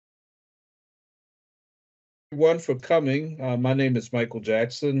Everyone for coming. My name is Michael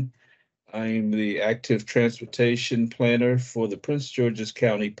Jackson. I am the active transportation planner for the Prince George's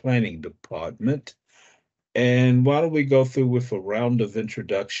County Planning Department. And why don't we go through with a round of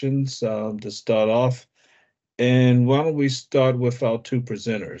introductions to start off? And why don't we start with our two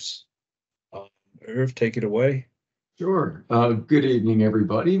presenters? Uh, Irv, take it away. Sure. Good evening,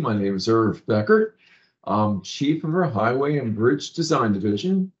 everybody. My name is Irv Beckert. I'm Chief of our Highway and Bridge Design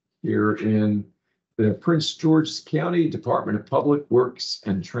Division here in the Prince George's County Department of Public Works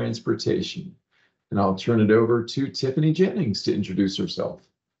and Transportation. And I'll turn it over to Tiffany Jennings to introduce herself.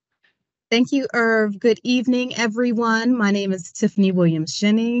 Thank you, Irv. Good evening, everyone. My name is Tiffany Williams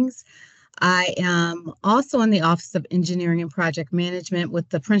Jennings. I am also in the Office of Engineering and Project Management with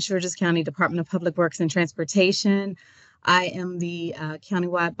the Prince George's County Department of Public Works and Transportation. I am the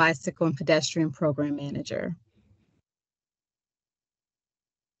countywide bicycle and pedestrian program manager.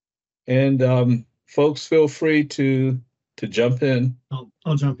 And folks, feel free to jump in.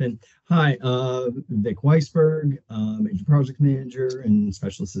 I'll jump in. Hi, Vic Weisberg, Major Project Manager and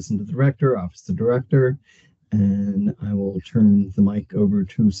Special Assistant to the Director, Office of Director, and I will turn the mic over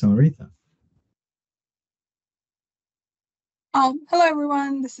to Samarita. Hello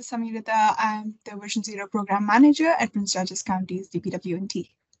everyone, this is Samirita. I'm the Version 0 Program Manager at Prince George's County's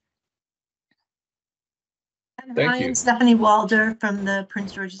DPW&T. I am Stephanie Walder from the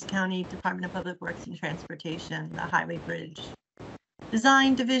Prince George's County Department of Public Works and Transportation, the Highway Bridge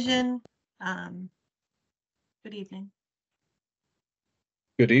Design Division. Good evening.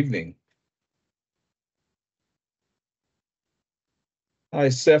 Good evening. Hi,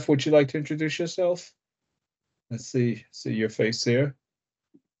 Seth, would you like to introduce yourself? Let's see your face here.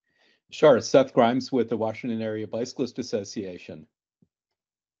 Sure, Seth Grimes with the Washington Area Bicyclist Association.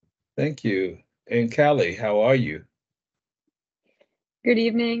 Thank you. And Callie, how are you? Good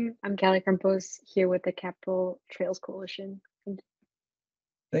evening. I'm Callie Crumpos here with the Capital Trails Coalition.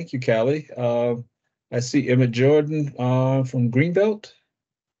 Thank you, Callie. I see Emmett Jordan from Greenbelt.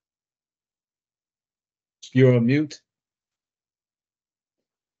 You're on mute.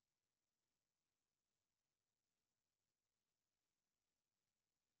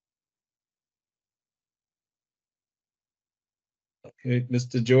 Okay,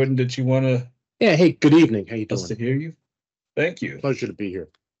 Mr. Jordan, did you want to? Yeah, hey, good evening. How you doing? Nice to hear you. Thank you. Pleasure to be here.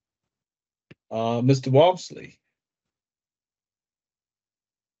 Mr. Walmsley.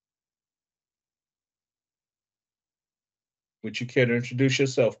 Would you care to introduce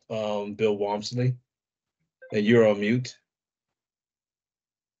yourself, Bill Walmsley? And you're on mute.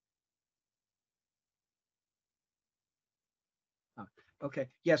 Okay.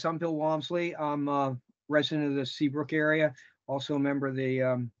 Yes, I'm Bill Walmsley. I'm a resident of the Seabrook area, also a member of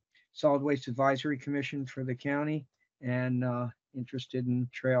the Solid Waste Advisory Commission for the county, and interested in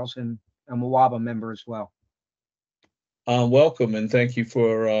trails, and I'm a WABA member as well. Welcome, and thank you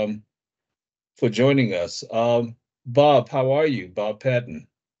for joining us. Bob, how are you? Bob Patton.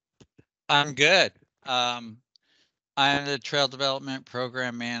 I'm good. I'm the Trail Development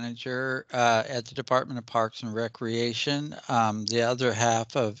Program Manager at the Department of Parks and Recreation, the other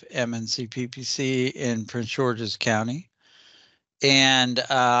half of M-NCPPC in Prince George's County. And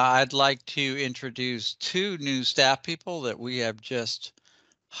I'd like to introduce two new staff people that we have just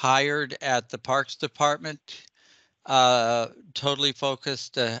hired at the Parks Department, totally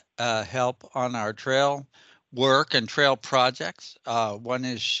focused to help on our trail work and trail projects. One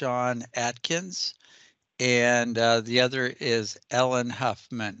is Sean Atkins, and the other is Ellen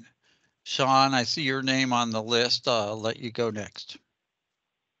Huffman. Sean, I see your name on the list. I'll let you go next.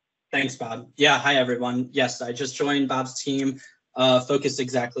 Thanks, Bob. Yeah, hi, everyone. Yes, I just joined Bob's team, focused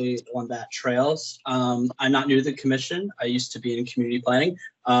exactly on that, trails. I'm not new to the commission. I used to be in community planning,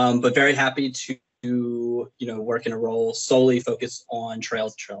 but very happy to work in a role solely focused on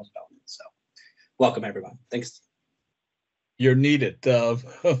trail development. So welcome, everyone. Thanks. You're needed.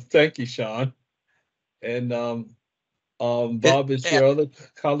 Thank you, Sean. And Bob is your other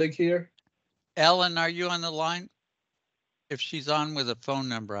colleague here? Ellen, are you on the line? If she's on with a phone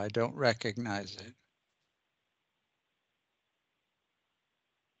number, I don't recognize it.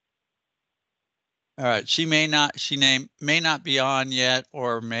 All right, she may not be on yet,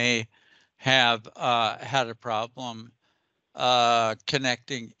 or may have had a problem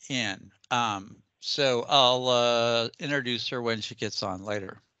connecting in. So I'll introduce her when she gets on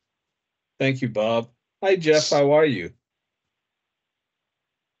later. Thank you, Bob. Hi, Jeff. How are you?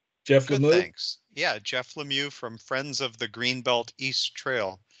 Jeff Good, Lemieux? thanks. Yeah, Jeff Lemieux from Friends of the Greenbelt East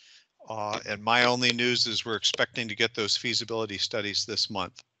Trail. And my only news is we're expecting to get those feasibility studies this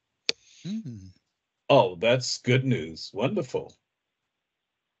month. Oh, that's good news. Wonderful.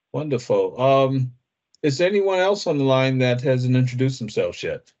 Wonderful. Is there anyone else on the line that hasn't introduced themselves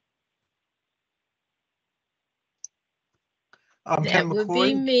yet? That Ken would be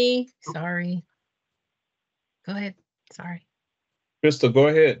McCoy. me. Sorry. Go ahead. Sorry. Crystal, go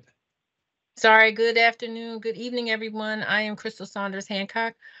ahead. Sorry. Good afternoon. Good evening, everyone. I am Crystal Saunders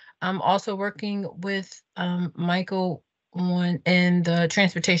Hancock. I'm also working with Michael in the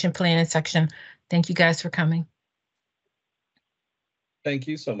transportation planning section. Thank you guys for coming. Thank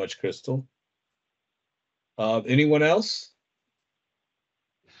you so much, Crystal. Anyone else?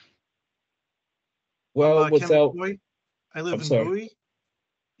 Well, Ken without, McCoy. I live I'm in sorry. Bowie,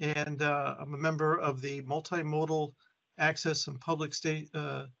 and I'm a member of the Multimodal Access and Public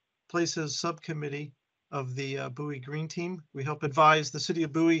Places Subcommittee of the Bowie Green Team. We help advise the City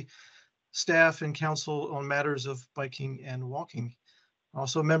of Bowie staff and council on matters of biking and walking.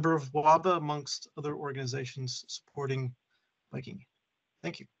 Also a member of WABA, amongst other organizations supporting biking.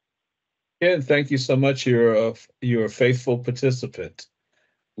 Thank you. Yeah, thank you so much. You're a faithful participant.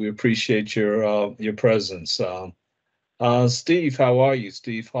 We appreciate your presence. Steve, how are you?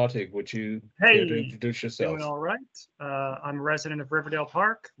 Steve Hartig, would you care to introduce yourself? Doing all right. I'm a resident of Riverdale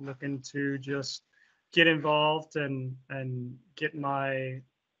Park, looking to just get involved and get my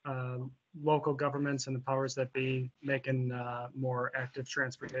local governments and the powers that be making more active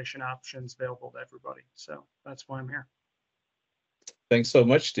transportation options available to everybody. So that's why I'm here. Thanks so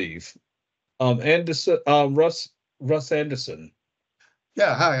much, Steve. Anderson, Russ Anderson.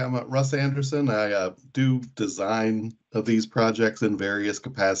 Yeah, hi, I'm Russ Anderson. I do design of these projects in various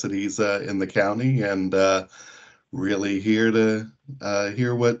capacities in the county, and really here to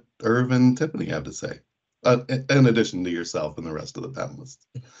hear what Irv and Tiffany have to say, in addition to yourself and the rest of the panelists.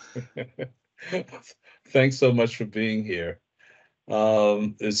 Thanks so much for being here.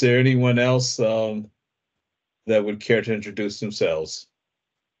 Is there anyone else that would care to introduce themselves?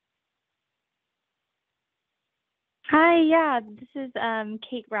 Hi, yeah, this is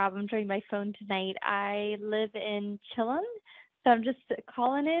Kate Robb. I'm joining by phone tonight. I live in Chillum, so I'm just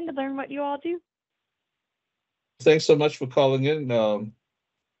calling in to learn what you all do. Thanks so much for calling in,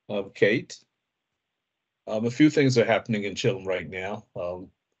 Kate. A few things are happening in Chillum right now.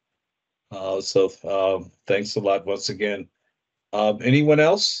 So thanks a lot once again. Anyone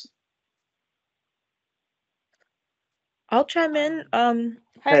else? I'll chime in.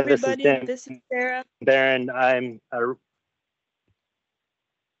 Hi, everybody. This is Sarah. Darren, I'm a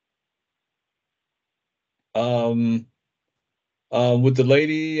Would the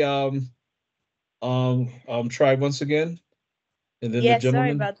lady try once again? And then the Yes, sorry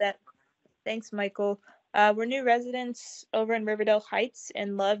gentleman? about that. Thanks, Michael. We're new residents over in Riverdale Heights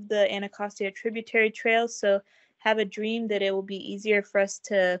and love the Anacostia Tributary Trail, so have a dream that it will be easier for us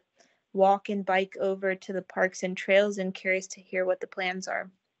to walk and bike over to the parks and trails, and curious to hear what the plans are.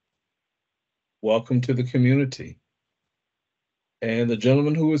 Welcome to the community. And the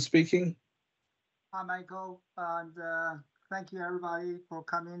gentleman who was speaking? Hi, Michael, and thank you everybody for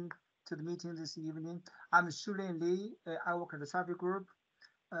coming to the meeting this evening. I'm Shulin Lee. I work at the traffic group.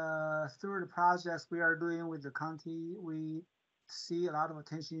 Through the projects we are doing with the county, we see a lot of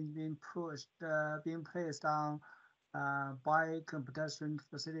attention being placed on bike and pedestrian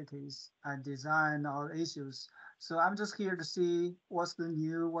facilities and design our issues. So I'm just here to see what's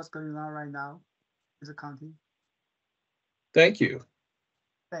going on right now in the county. Thank you.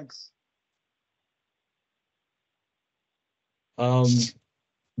 Thanks.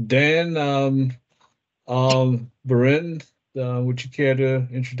 Dan Barin, would you care to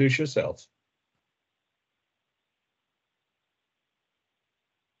introduce yourself?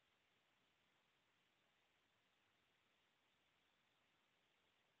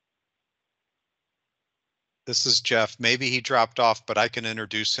 This is Jeff. Maybe he dropped off, but I can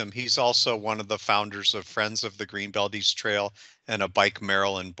introduce him. He's also one of the founders of Friends of the Greenbelt East Trail and a Bike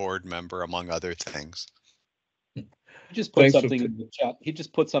Maryland board member, among other things. He just put something in the chat. He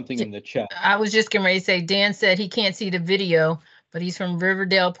just put something in the chat. I was just getting ready to say, Dan said he can't see the video, but he's from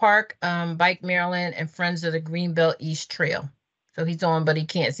Riverdale Park, Bike Maryland, and Friends of the Greenbelt East Trail. So he's on, but he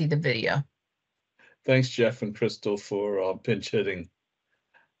can't see the video. Thanks, Jeff and Crystal, for pinch hitting.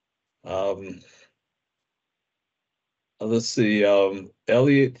 Let's see,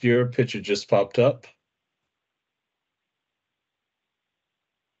 Elliot, your picture just popped up.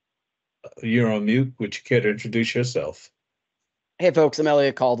 You're on mute. Would you care to introduce yourself? Hey, folks, I'm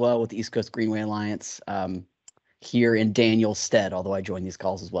Elliot Caldwell with the East Coast Greenway Alliance here in Daniel's stead, although I join these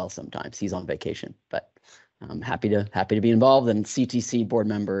calls as well sometimes. He's on vacation, but I'm happy to be involved, and CTC board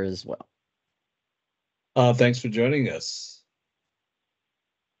member as well. Thanks for joining us.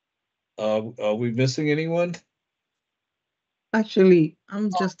 Are we missing anyone? Actually, I'm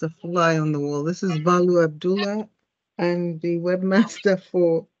just a fly on the wall. This is Balu Abdullah. I'm the webmaster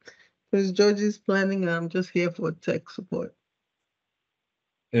for Prince George's Planning. I'm just here for tech support.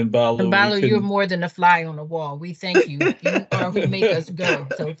 And Balu, You're more than a fly on the wall. We thank you. You are who make us go.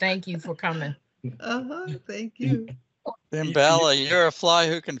 So thank you for coming. Thank you. And Bella, you're a fly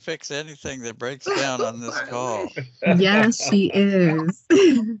who can fix anything that breaks down on this call. Yes, she is.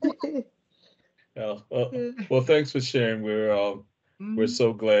 Well, thanks for sharing. We're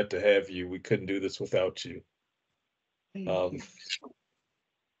so glad to have you. We couldn't do this without you.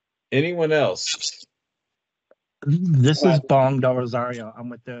 Anyone else? This is Bong Del Rosario. I'm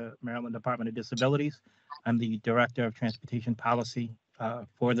with the Maryland Department of Disabilities. I'm the Director of Transportation Policy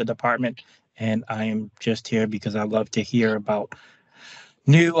for the department, and I am just here because I love to hear about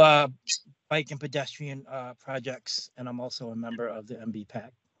new bike and pedestrian projects, and I'm also a member of the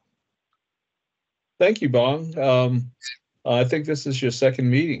MBPAG. Thank you, Bong. I think this is your second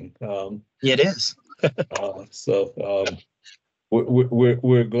meeting. It is.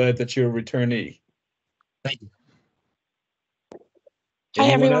 We're glad that you're a returnee. Thank you. Hi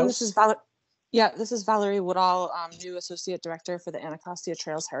Anyone everyone, else? this is Valerie Woodall, new Associate Director for the Anacostia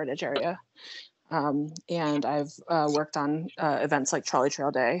Trails Heritage Area. And I've worked on events like Trolley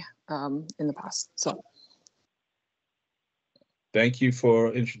Trail Day in the past. So Thank you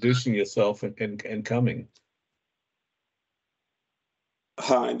for introducing yourself and coming.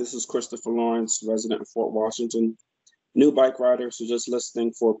 Hi, this is Christopher Lawrence, resident of Fort Washington. New bike rider, so just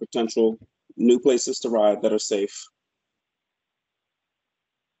listening for potential new places to ride that are safe.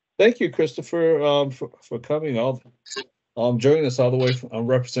 Thank you, Christopher, for coming. Joining us all the way from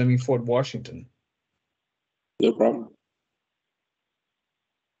representing Fort Washington. No problem.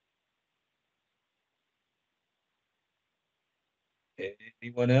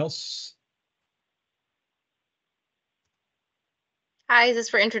 Anyone else? Hi, is this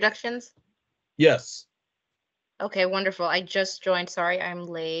for introductions? Yes. Okay, wonderful. I just joined. Sorry, I'm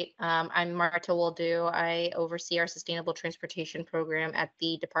late. I'm Marta Waldo. I oversee our sustainable transportation program at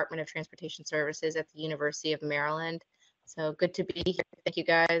the Department of Transportation Services at the University of Maryland. So good to be here. Thank you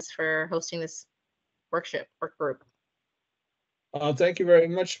guys for hosting this work group. Thank you very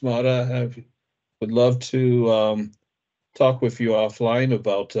much, Marta. I would love to talk with you offline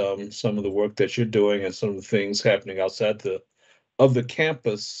about some of the work that you're doing and some of the things happening outside of the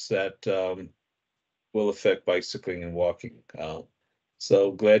campus that will affect bicycling and walking.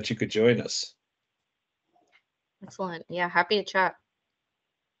 So glad you could join us. Excellent. Yeah, happy to chat.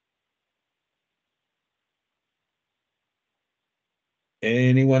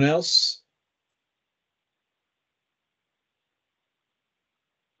 Anyone else?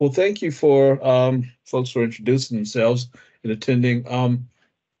 Well, thank you for folks for introducing themselves and attending. Irv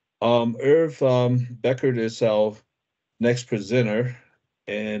Beckert is our next presenter,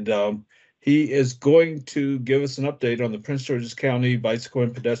 and he is going to give us an update on the Prince George's County Bicycle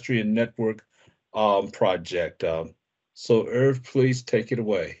and Pedestrian Network project. So Irv, please take it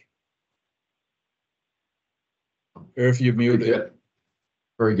away. Irv, you're muted.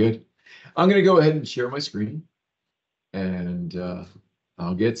 Very good. I'm going to go ahead and share my screen, and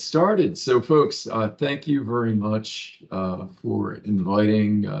I'll get started. So folks, thank you very much for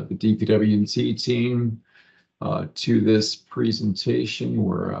inviting the DPW&T team to this presentation.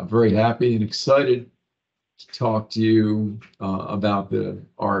 We're very happy and excited to talk to you about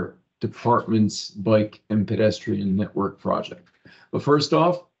our department's bike and pedestrian network project. But first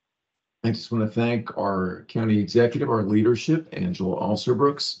off, I just want to thank our county executive, our leadership, Angela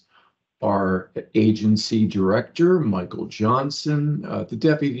Alserbrooks, our agency director, Michael Johnson, the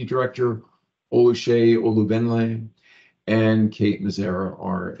deputy director, Oluseyi Olubenle, and Kate Mazzara,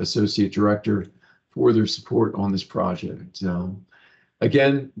 our associate director, for their support on this project.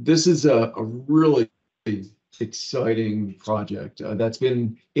 Again, this is a really exciting project that's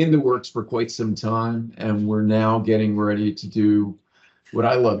been in the works for quite some time, and we're now getting ready to do what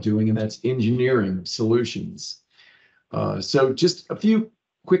I love doing, and that's engineering solutions. So just a few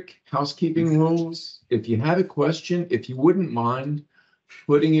quick housekeeping rules. If you have a question, if you wouldn't mind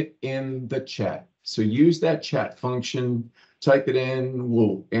putting it in the chat. So use that chat function, type it in,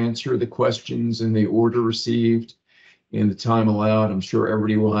 we'll answer the questions in the order received in the time allowed. I'm sure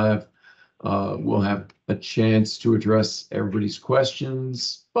everybody will have a chance to address everybody's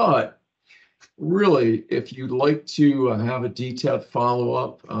questions, but really, if you'd like to have a detailed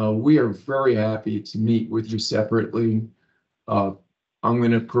follow-up, we are very happy to meet with you separately. I'm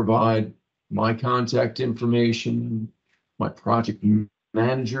going to provide my contact information, my project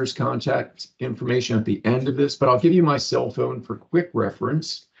manager's contact information at the end of this, but I'll give you my cell phone for quick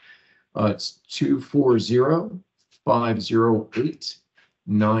reference. It's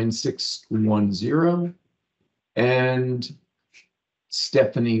 508-9610. And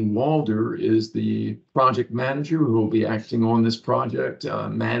Stephanie Walder is the project manager who will be acting on this project,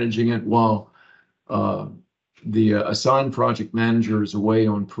 managing it while the assigned project manager is away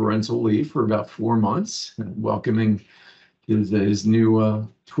on parental leave for about 4 months, welcoming his new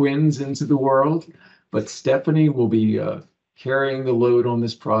twins into the world. But Stephanie will be carrying the load on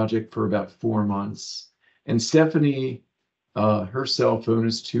this project for about 4 months. And Stephanie, her cell phone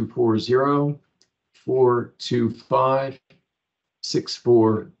is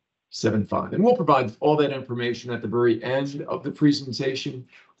 240-425-6475. And we'll provide all that information at the very end of the presentation.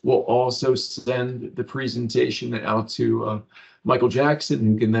 We'll also send the presentation out to Michael Jackson,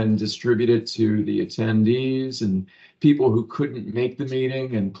 who can then distribute it to the attendees and people who couldn't make the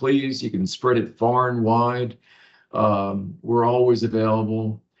meeting. And please, you can spread it far and wide. We're always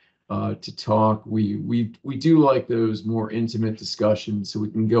available to talk. We do like those more intimate discussions so we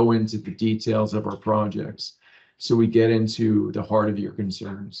can go into the details of our projects, so we get into the heart of your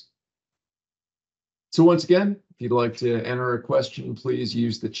concerns. So once again, if you'd like to enter a question, please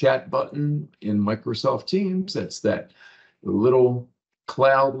use the chat button in Microsoft Teams. That's that little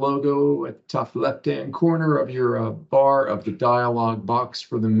cloud logo at the top left-hand corner of your bar of the dialog box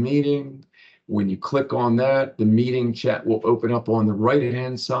for the meeting. When you click on that, the meeting chat will open up on the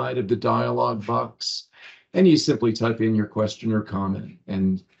right-hand side of the dialog box, and you simply type in your question or comment.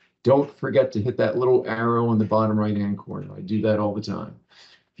 And don't forget to hit that little arrow on the bottom right-hand corner. I do that all the time.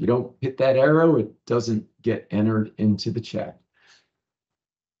 If you don't hit that arrow, it doesn't get entered into the chat.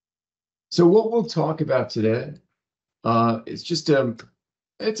 So what we'll talk about today is just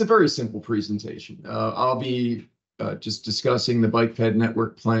it's a very simple presentation. I'll be just discussing the bike ped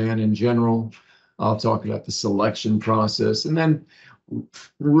network plan in general. I'll talk about the selection process, and then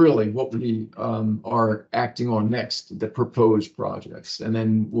really what we are acting on next, the proposed projects, and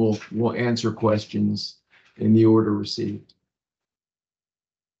then we'll answer questions in the order received.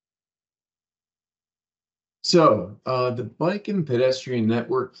 So the bike and pedestrian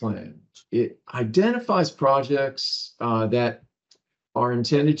network plan, it identifies projects that are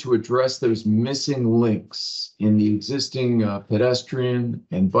intended to address those missing links in the existing pedestrian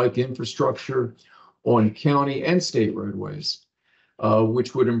and bike infrastructure on county and state roadways,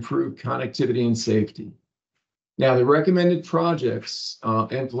 which would improve connectivity and safety. Now, the recommended projects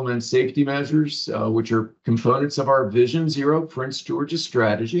implement safety measures, which are components of our Vision Zero Prince George's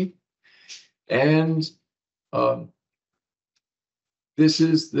strategy. And this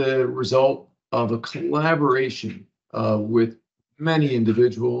is the result of a collaboration with many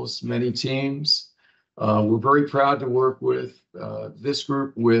individuals, many teams. We're very proud to work with this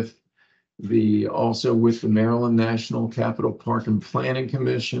group, also with the Maryland National Capital Park and Planning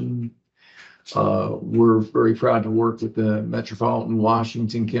Commission. We're very proud to work with the Metropolitan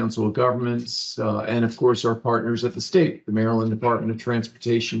Washington Council of Governments, and of course our partners at the state, the Maryland Department of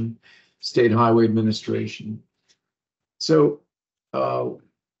Transportation, State Highway Administration. So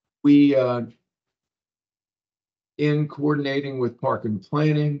we in coordinating with Park and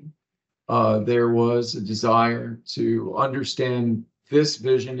Planning, there was a desire to understand this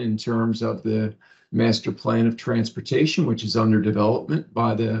vision in terms of the Master Plan of Transportation, which is under development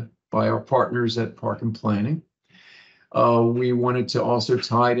by our partners at Park and Planning. We wanted to also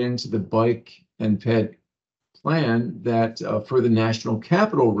tie it into the bike and ped plan that for the National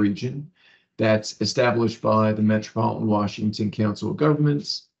Capital Region that's established by the Metropolitan Washington Council of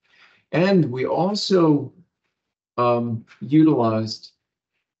Governments. And we also utilized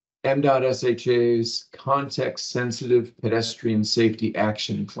M.SHA's context-sensitive pedestrian safety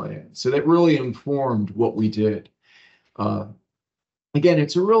action plan. So that really informed what we did. Again,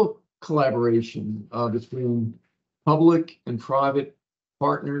 it's a real collaboration between public and private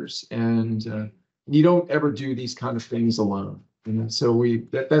partners, and you don't ever do these kind of things alone. So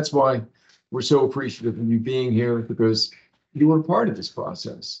that's why we're so appreciative of you being here, because you were part of this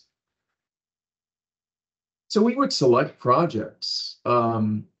process. So we would select projects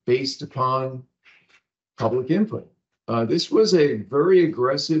based upon public input. This was a very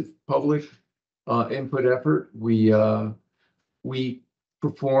aggressive public input effort. We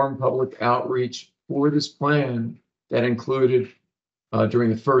performed public outreach for this plan that included, during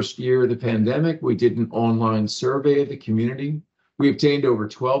the first year of the pandemic, we did an online survey of the community. We obtained over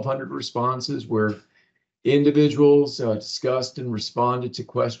 1,200 responses where individuals discussed and responded to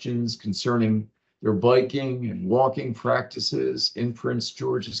questions concerning their biking and walking practices in Prince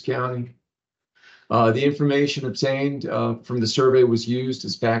George's County. The information obtained from the survey was used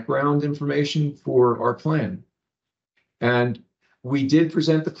as background information for our plan. And we did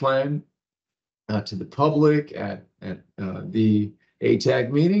present the plan to the public at the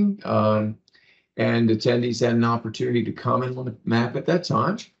ATAG meeting. And attendees had an opportunity to comment on the map at that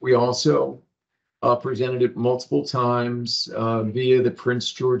time. We also presented it multiple times via the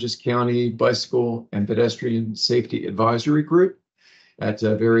Prince George's County Bicycle and Pedestrian Safety Advisory Group at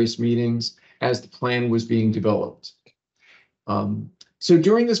various meetings as the plan was being developed. So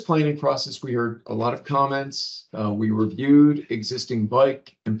during this planning process, we heard a lot of comments. We reviewed existing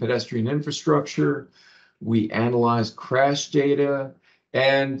bike and pedestrian infrastructure. We analyzed crash data,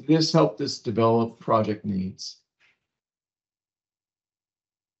 and this helped us develop project needs.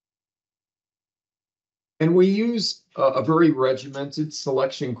 And we use a very regimented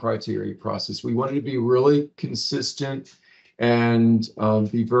selection criteria process. We wanted to be really consistent and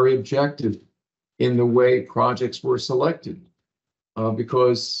be very objective in the way projects were selected.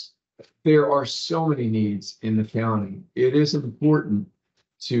 Because there are so many needs in the county. It is important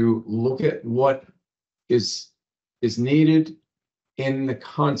to look at what is needed in the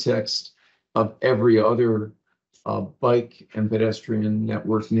context of every other bike and pedestrian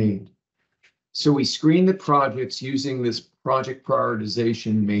network need. So we screen the projects using this project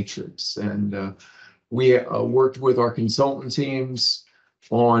prioritization matrix, and we worked with our consultant teams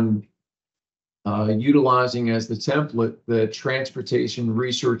on utilizing as the template the Transportation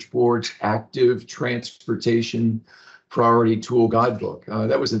Research Board's Active Transportation Priority Tool Guidebook.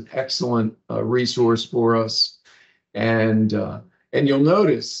 That was an excellent resource for us. And you'll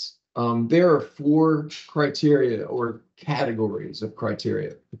notice there are 4 criteria or categories of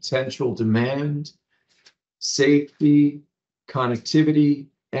criteria: potential demand, safety, connectivity,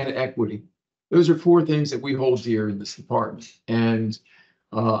 and equity. Those are 4 things that we hold dear in this department. And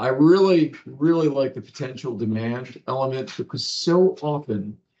I really, really like the potential demand element, because so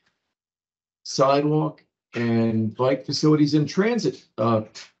often sidewalk and bike facilities and transit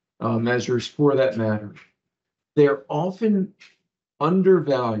measures, for that matter, they're often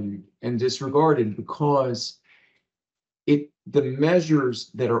undervalued and disregarded because the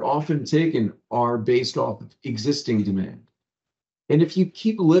measures that are often taken are based off of existing demand. And if you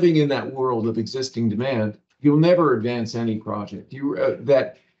keep living in that world of existing demand, you'll never advance any project.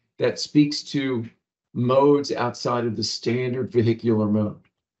 That speaks to modes outside of the standard vehicular mode.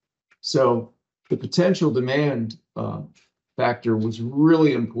 So the potential demand factor was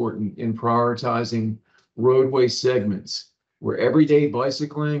really important in prioritizing roadway segments where everyday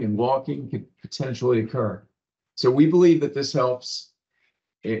bicycling and walking could potentially occur. So we believe that this helps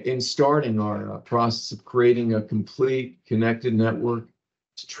in starting our process of creating a complete connected network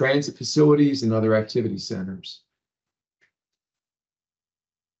to transit facilities and other activity centers.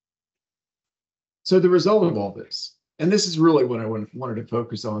 So the result of all this, and this is really what I wanted to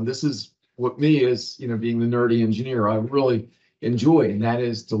focus on. This is what me as, being the nerdy engineer, I really enjoy, and that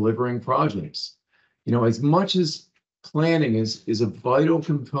is delivering projects. As much as planning is a vital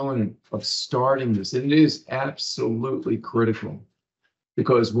component of starting this, and it is absolutely critical,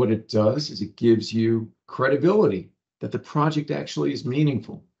 because what it does is it gives you credibility that the project actually is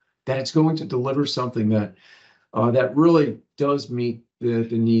meaningful, that it's going to deliver something that really does meet the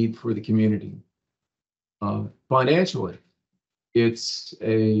need for the community. Financially, it's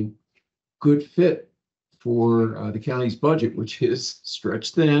a good fit for the county's budget, which is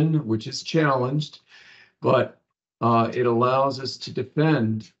stretched thin, which is challenged, but it allows us to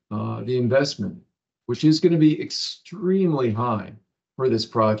defend the investment, which is going to be extremely high for this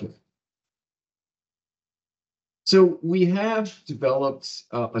project. So we have developed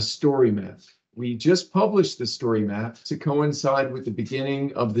a story map. We just published the story map to coincide with the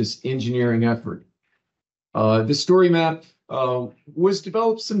beginning of this engineering effort. The story map was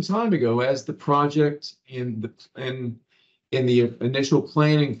developed some time ago as the project in the initial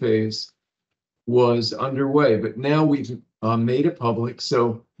planning phase was underway, but now we've made it public.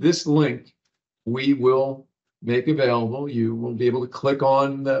 So this link we will make available. You will be able to click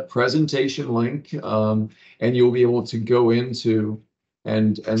on the presentation link, and you'll be able to go into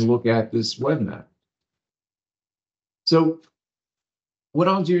and look at this web map. So what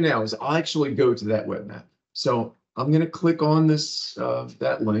I'll do now is I'll actually go to that web map. So I'm going to click on this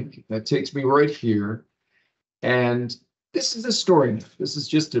that link. That takes me right here. And this is a story map. This is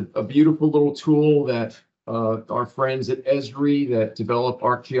just a beautiful little tool that our friends at Esri that develop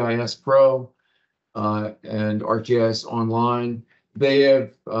ArcGIS Pro and ArcGIS Online, they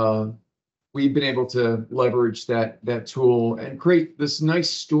have we've been able to leverage that tool and create this nice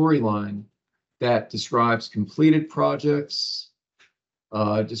storyline that describes completed projects,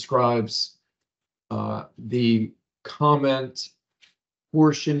 describes the comment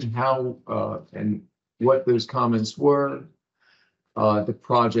portion, how and what those comments were, the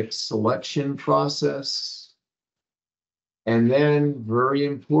project selection process, and then, very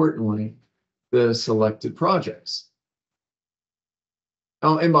importantly, the selected projects.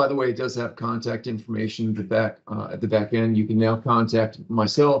 Oh, and by the way, it does have contact information at the back end. You can now contact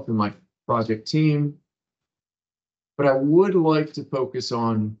myself and my project team. But I would like to focus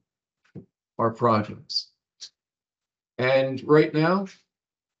on our projects. And right now,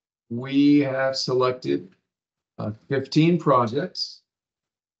 we have selected 15 projects,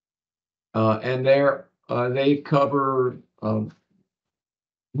 and they cover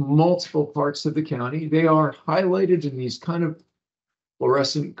multiple parts of the county. They are highlighted in these kind of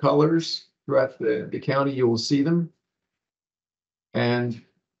fluorescent colors throughout the county. You will see them. And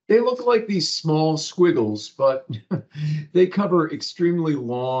they look like these small squiggles, but they cover extremely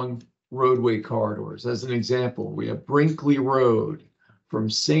long roadway corridors. As an example, we have Brinkley Road from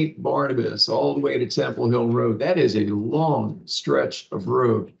St. Barnabas all the way to Temple Hill Road. That is a long stretch of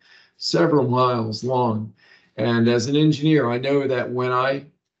road, several miles long. And as an engineer, I know that when I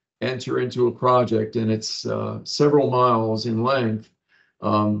enter into a project and it's several miles in length,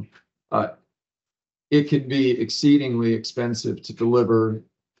 it can be exceedingly expensive to deliver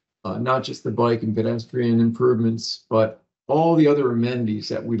not just the bike and pedestrian improvements, but all the other amenities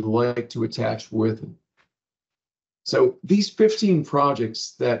that we'd like to attach with it. So these 15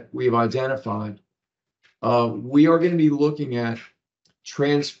 projects that we've identified, we are going to be looking at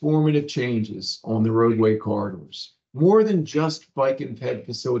transformative changes on the roadway corridors, more than just bike and ped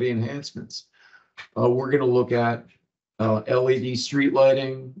facility enhancements. We're going to look at LED street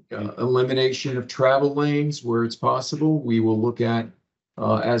lighting, elimination of travel lanes where it's possible. We will look at,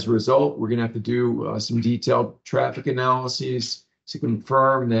 as a result, we're going to have to do some detailed traffic analyses to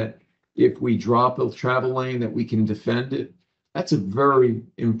confirm that if we drop a travel lane, that we can defend it. That's a very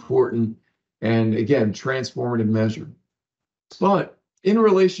important and, again, transformative measure. But in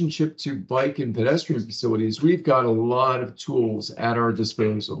relationship to bike and pedestrian facilities, we've got a lot of tools at our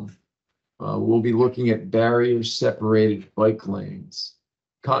disposal. We'll be looking at barrier-separated bike lanes,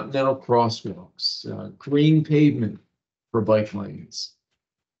 continental crosswalks, green pavement for bike lanes,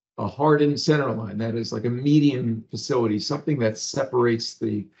 a hardened center line, that is like a median facility, something that separates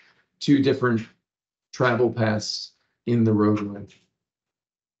the two different travel paths in the roadway.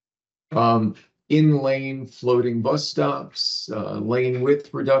 In-lane floating bus stops, lane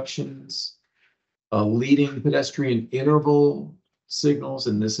width reductions, leading pedestrian interval signals,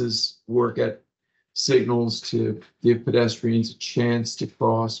 and this is work at signals to give pedestrians a chance to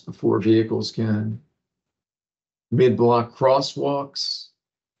cross before vehicles can. Mid-block crosswalks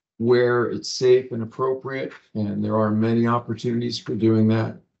where it's safe and appropriate, and there are many opportunities for doing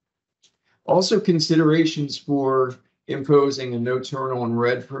that. Also, considerations for imposing a no turn on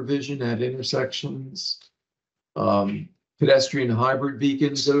red provision at intersections. Pedestrian hybrid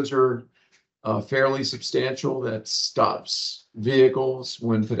beacons, those are fairly substantial. That stops vehicles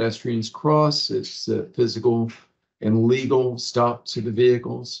when pedestrians cross. It's a physical and legal stop to the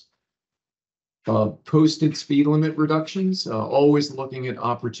vehicles. Posted speed limit reductions, always looking at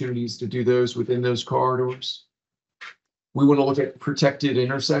opportunities to do those within those corridors. We want to look at protected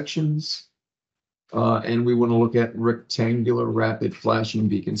intersections, and we want to look at rectangular rapid flashing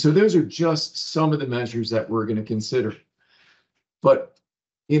beacons. So those are just some of the measures that we're going to consider. But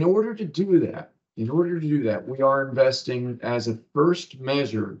in order to do that, we are investing as a first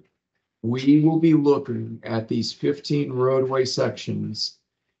measure, we will be looking at these 15 roadway sections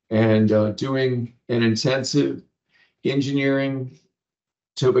and doing an intensive engineering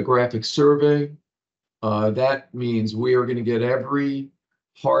topographic survey. That means we are going to get every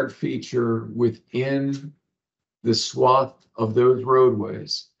hard feature within the swath of those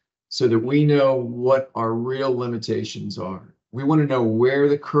roadways so that we know what our real limitations are. We want to know where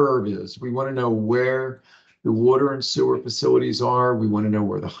the curve is. We want to know where the water and sewer facilities are. We want to know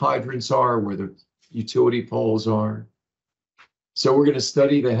where the hydrants are, where the utility poles are. So we're going to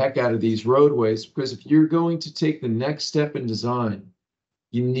study the heck out of these roadways, because if you're going to take the next step in design,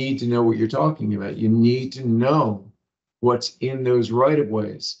 you need to know what you're talking about. You need to know what's in those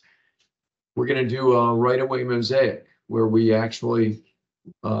right-of-ways. We're going to do a right-of-way mosaic where we actually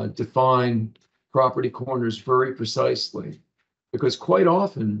define property corners very precisely, because quite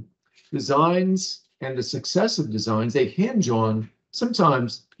often designs and the success of designs, they hinge on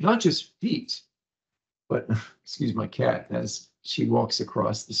sometimes not just feet, but excuse my cat as she walks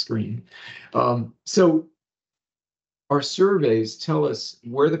across the screen. So our surveys tell us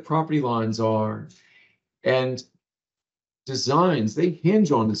where the property lines are, and designs, they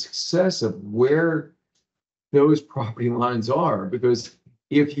hinge on the success of where those property lines are, because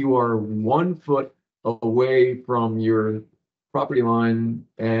if you are 1 foot away from your property line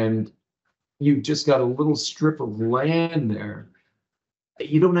and you've just got a little strip of land there,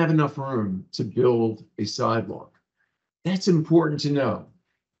 you don't have enough room to build a sidewalk. That's important to know.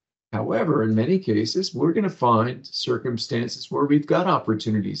 However, in many cases, we're going to find circumstances where we've got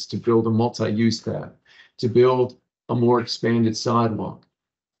opportunities to build a multi-use path, to build a more expanded sidewalk,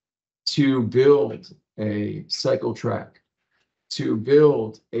 to build a cycle track, to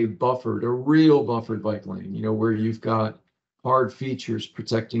build a real buffered bike lane, where you've got hard features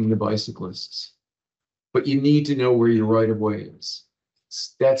protecting the bicyclists. But you need to know where your right-of-way is.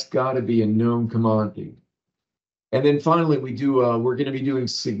 That's got to be a known commodity. And then finally, we're going to be doing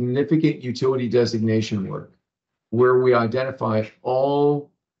significant utility designation work where we identify all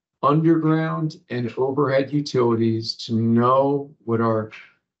underground and overhead utilities to know what our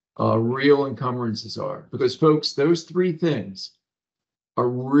real encumbrances are. Because folks, those three things are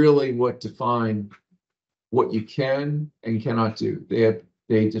really what define what you can and cannot do.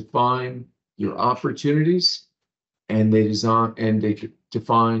 They define your opportunities and they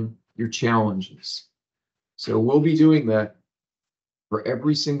define your challenges. So we'll be doing that for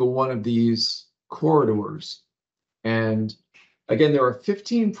every single one of these corridors. And again, there are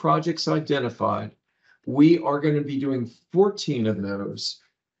 15 projects identified. We are going to be doing 14 of those.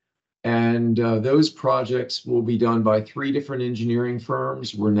 And those projects will be done by 3 different engineering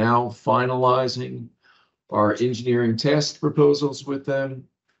firms. We're now finalizing our engineering test proposals with them.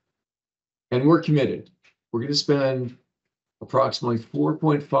 And we're committed. We're going to spend approximately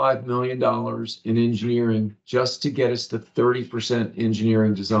 $4.5 million in engineering just to get us to 30%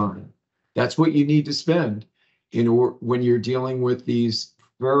 engineering design. That's what you need to spend when you're dealing with these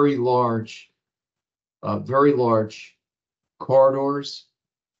very large corridors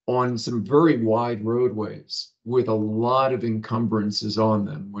on some very wide roadways with a lot of encumbrances on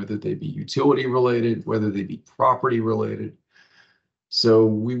them, whether they be utility related, whether they be property related. So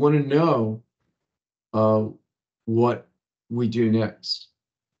we want to know what we do next.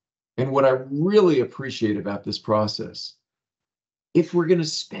 And what I really appreciate about this process, if we're going to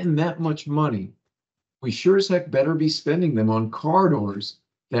spend that much money, we sure as heck better be spending them on corridors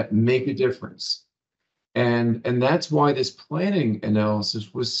that make a difference. And that's why this planning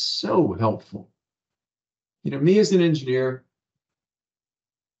analysis was so helpful. Me as an engineer,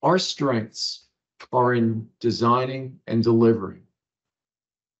 our strengths are in designing and delivering.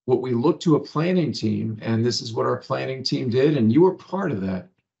 What we look to a planning team, and this is what our planning team did, and you were part of that,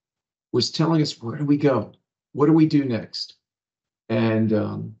 was telling us, where do we go? What do we do next? And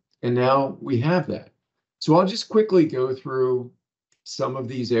now we have that. So I'll just quickly go through some of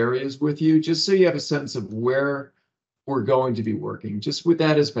these areas with you, just so you have a sense of where we're going to be working, just with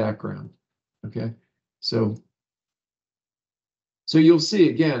that as background. Okay, so you'll see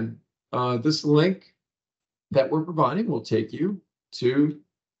again, this link that we're providing will take you to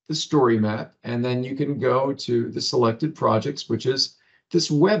the story map, and then you can go to the selected projects, which is this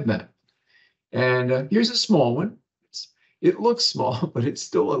web map. And here's a small one. It looks small, but it's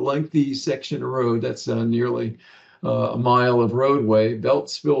still a lengthy section of road. That's nearly a mile of roadway,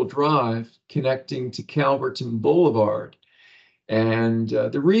 Beltsville Drive, connecting to Calverton Boulevard. And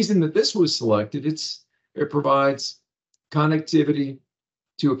the reason that this was selected, it provides connectivity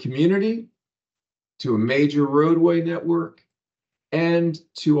to a community, to a major roadway network, and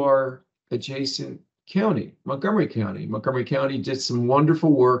to our adjacent county, Montgomery County. Montgomery County did some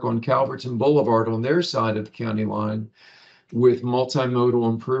wonderful work on Calverton Boulevard on their side of the county line with multimodal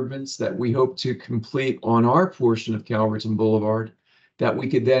improvements that we hope to complete on our portion of Calverton Boulevard that we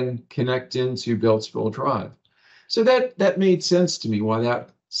could then connect into Beltsville Drive. So that made sense to me why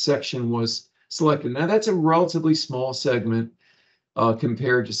that section was selected. Now that's a relatively small segment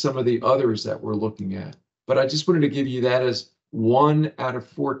compared to some of the others that we're looking at. But I just wanted to give you that as 1 out of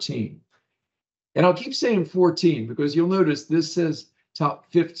 14. And I'll keep saying 14 because you'll notice this says top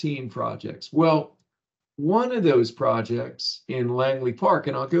 15 projects. Well, one of those projects in Langley Park,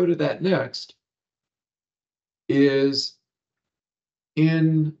 and I'll go to that next, is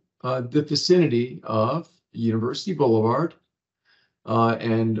in the vicinity of University Boulevard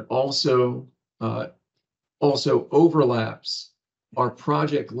and also overlaps our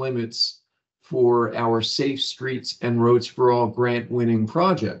project limits for our Safe Streets and Roads for All grant-winning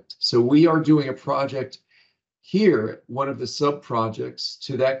project. So we are doing a project here, one of the sub-projects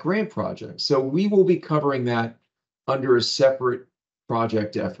to that grant project. So we will be covering that under a separate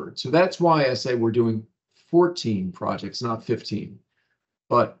project effort. So that's why I say we're doing 14 projects, not 15.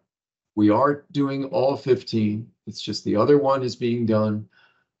 But we are doing all 15. It's just the other one is being done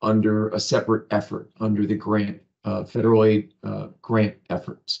under a separate effort, under the grant, federal aid grant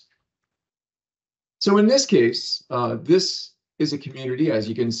efforts. So in this case, this is a community, as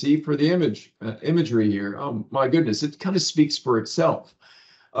you can see for the imagery here. Oh my goodness, it kind of speaks for itself.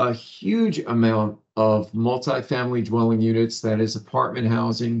 A huge amount of multifamily dwelling units, that is apartment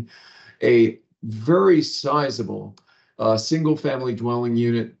housing, a very sizable single family dwelling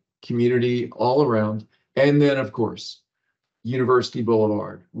unit community all around. And then, of course, University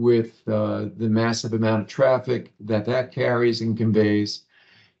Boulevard with the massive amount of traffic that carries and conveys,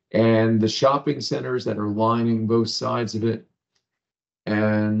 and the shopping centers that are lining both sides of it,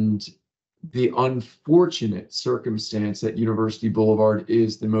 and the unfortunate circumstance that University Boulevard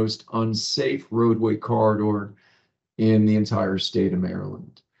is the most unsafe roadway corridor in the entire state of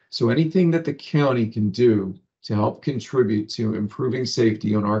Maryland. So anything that the county can do to help contribute to improving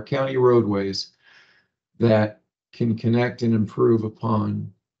safety on our county roadways that can connect and improve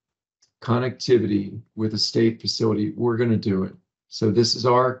upon connectivity with a state facility, we're going to do it. So this is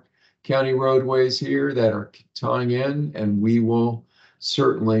our county roadways here that are tying in, and we will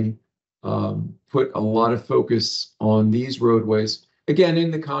certainly put a lot of focus on these roadways, again, in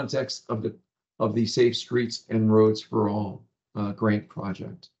the context of the Safe Streets and Roads for All grant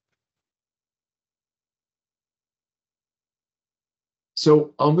project.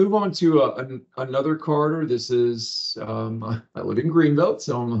 So I'll move on to another corridor. This is, I live in Greenbelt,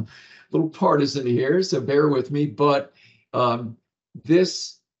 so I'm a little partisan here, so bear with me, but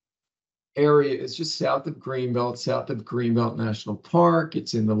this area is just south of Greenbelt National Park.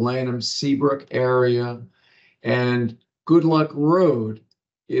 It's in the Lanham Seabrook area, and Good Luck Road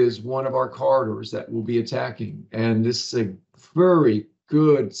is one of our corridors that we'll be attacking. And this is a very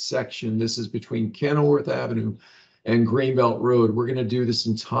good section. This is between Kenilworth Avenue and Greenbelt Road. We're going to do this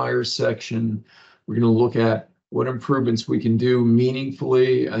entire section. We're going to look at what improvements we can do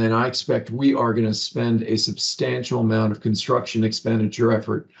meaningfully, and I expect we are going to spend a substantial amount of construction expenditure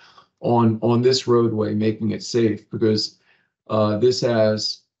effort on this roadway, making it safe, because this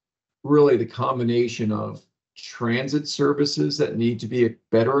has really the combination of transit services that need to be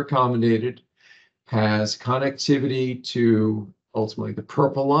better accommodated, has connectivity to ultimately the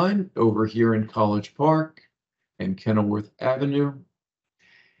Purple Line over here in College Park and Kenilworth Avenue.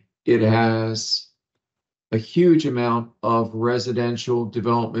 It has a huge amount of residential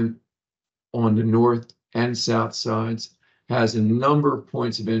development on the north and south sides, has a number of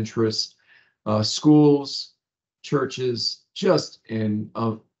points of interest, schools, churches, just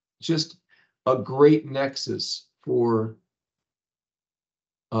a great nexus for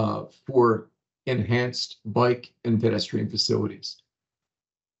enhanced bike and pedestrian facilities.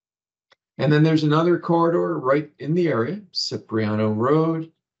 And then there's another corridor right in the area, Cipriano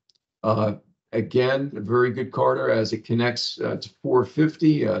Road. Again, a very good corridor as it connects to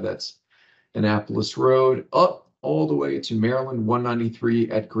 450. That's Annapolis Road, up all the way to Maryland 193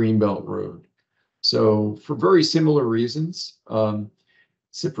 at Greenbelt Road. So for very similar reasons,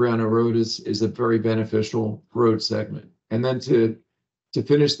 Cipriano Road is a very beneficial road segment. And then to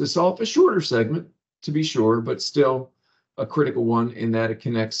finish this off, a shorter segment, to be sure, but still a critical one in that it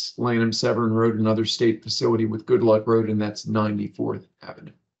connects Lanham Severn Road, another state facility, with Good Luck Road, and that's 94th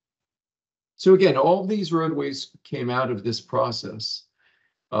Avenue. So again, all these roadways came out of this process,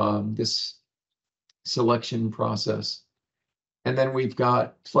 this selection process. And then we've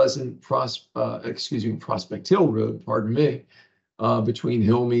got Prospect Hill Road, pardon me, between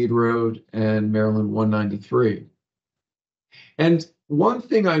Hillmead Road and Maryland 193. And one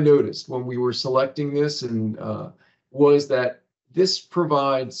thing I noticed when we were selecting this was that this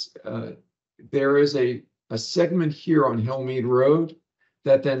provides, there is a segment here on Hillmead Road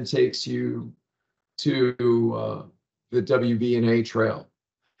that then takes you to the WB&A Trail.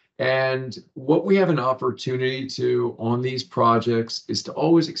 And what we have an opportunity to on these projects is to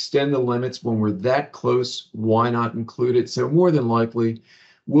always extend the limits. When we're that close, why not include it? So more than likely,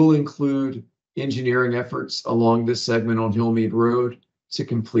 we'll include engineering efforts along this segment on Hillmead Road to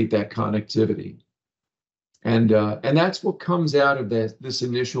complete that connectivity. And that's what comes out of this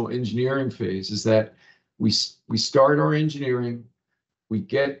initial engineering phase, is that we start our engineering, we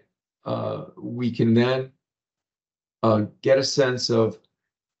can then get a sense of,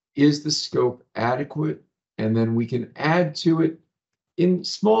 is the scope adequate? And then we can add to it in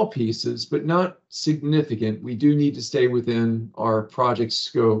small pieces, but not significant. We do need to stay within our project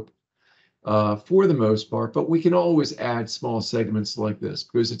scope for the most part, but we can always add small segments like this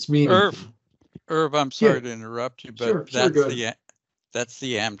because it's meaningful. Irv, I'm sorry to interrupt you, but that's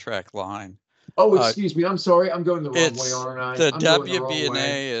the Amtrak line. Oh, excuse me. I'm sorry. I'm going the wrong way, aren't I? The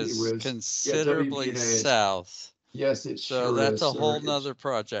WB&A is considerably south. Yes, it so sure that's is, a whole nother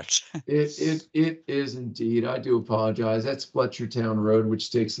project. It is indeed. I do apologize. That's Fletchertown Road,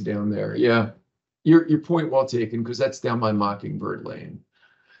 which takes it down there. Yeah. your point well taken, because that's down by Mockingbird Lane.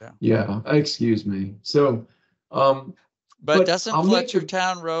 Yeah, excuse me. So, but doesn't I'll make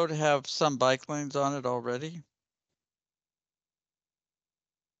Fletchertown Road have some bike lanes on it already?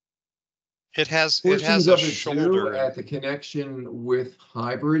 It has portions a of it shoulder too at the connection with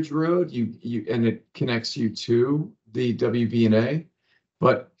High Bridge Road. And it connects you to the WB&A.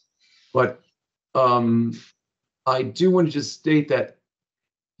 But I do want to just state that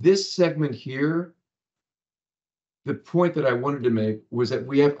this segment here, the point that I wanted to make was that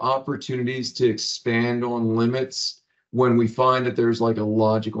we have opportunities to expand on limits when we find that there's like a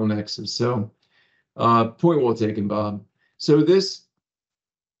logical nexus. So point well taken, Bob. So this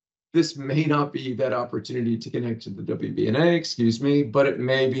may not be that opportunity to connect to the WB&A, excuse me, but it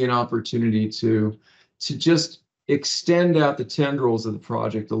may be an opportunity to just extend out the tendrils of the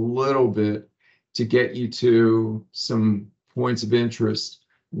project a little bit to get you to some points of interest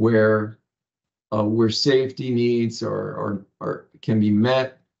where safety needs can be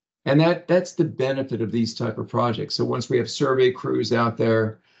met. And that's the benefit of these type of projects. So once we have survey crews out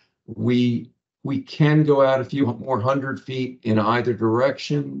there, we can go out a few more 100 feet in either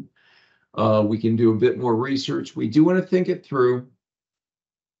direction. We can do a bit more research. We do want to think it through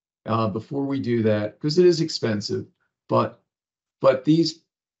before we do that, because it is expensive. But this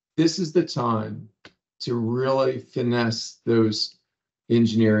is the time to really finesse those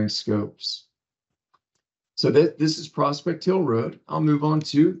engineering scopes. So this is Prospect Hill Road. I'll move on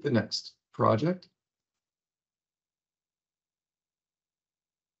to the next project.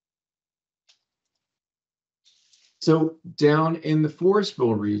 So down in the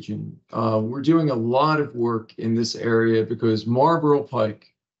Forestville region, we're doing a lot of work in this area because Marlboro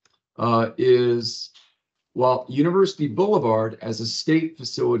Pike while University Boulevard as a state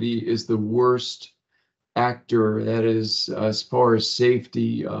facility is the worst actor, that is, as far as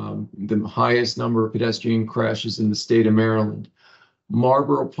safety, the highest number of pedestrian crashes in the state of Maryland.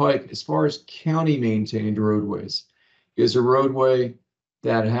 Marlboro Pike, as far as county maintained roadways, is a roadway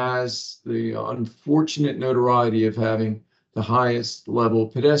that has the unfortunate notoriety of having the highest level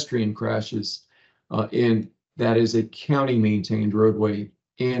pedestrian crashes that is a county maintained roadway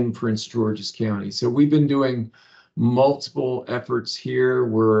in Prince George's County. So we've been doing multiple efforts here.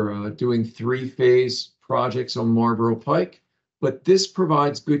 We're doing 3-phase projects on Marlboro Pike, but this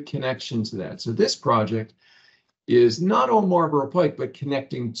provides good connection to that. So this project is not on Marlboro Pike, but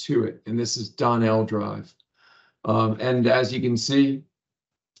connecting to it. And this is Donnell Drive. And as you can see,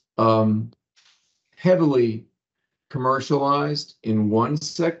 heavily commercialized in one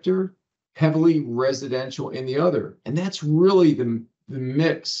sector, heavily residential in the other. And that's really the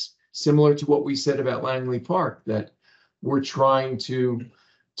mix, similar to what we said about Langley Park, that we're trying to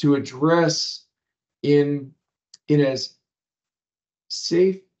address in as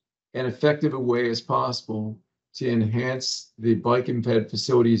safe and effective a way as possible to enhance the bike and ped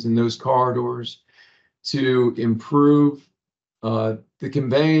facilities in those corridors, to improve the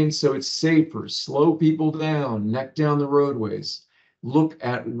conveyance so it's safer, slow people down, neck down the roadways, look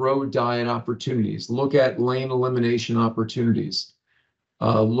at road diet opportunities, look at lane elimination opportunities,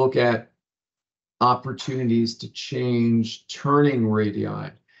 look at opportunities to change turning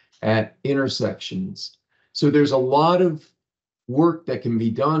radii at intersections. So there's a lot of work that can be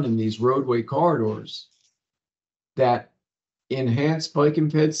done in these roadway corridors that enhance bike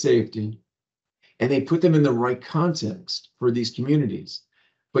and ped safety, and they put them in the right context for these communities.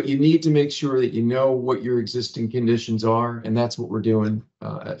 But you need to make sure that you know what your existing conditions are, and that's what we're doing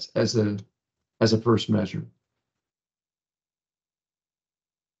as a first measure.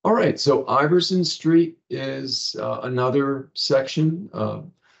 All right, so Iverson Street is another section,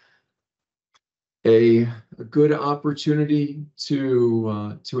 a good opportunity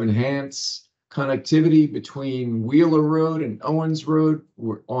to enhance connectivity between Wheeler Road and Owens Road.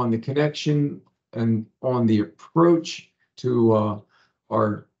 We're on the connection and on the approach to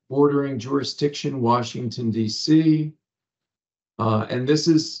our bordering jurisdiction, Washington, D.C. And this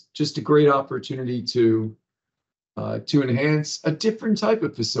is just a great opportunity to enhance a different type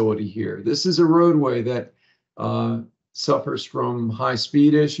of facility here. This is a roadway that suffers from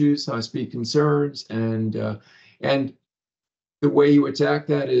high-speed issues, high-speed concerns, and the way you attack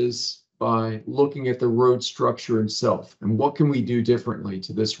that is by looking at the road structure itself and what can we do differently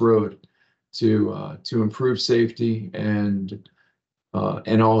to this road to improve safety and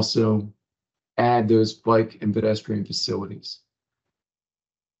also add those bike and pedestrian facilities.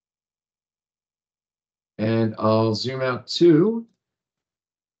 And I'll zoom out to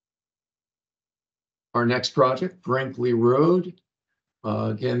our next project, Brinkley Road.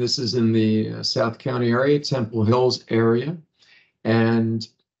 Again, this is in the South County area, Temple Hills area. And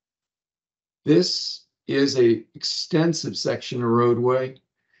This is a extensive section of roadway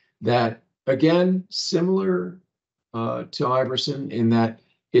that, again, similar to Iverson in that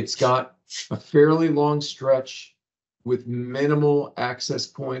it's got a fairly long stretch with minimal access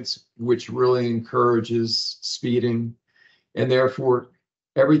points, which really encourages speeding. And therefore,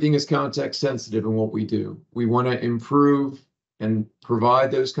 everything is context sensitive in what we do. We want to improve and provide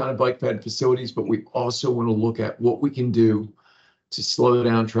those kind of bike ped facilities, but we also want to look at what we can do to slow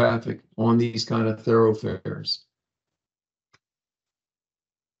down traffic on these kind of thoroughfares.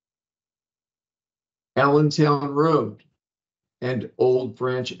 Allentown Road and Old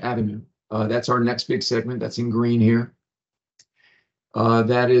Branch Avenue. That's our next big segment. That's in green here.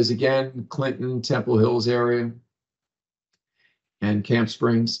 That is, again, Clinton, Temple Hills area, and Camp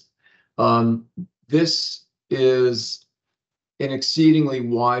Springs. This is an exceedingly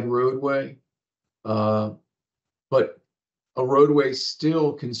wide roadway, but a roadway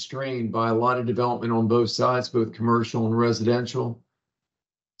still constrained by a lot of development on both sides, both commercial and residential.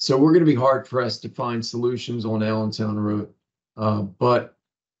 So we're going to be hard pressed to find solutions on Allentown Road, but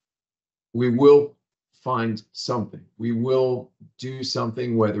we will find something. We will do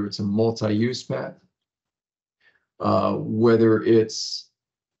something, whether it's a multi-use path, whether it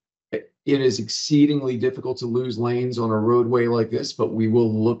is exceedingly difficult to lose lanes on a roadway like this, but we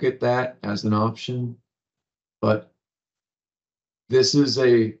will look at that as an option. But this is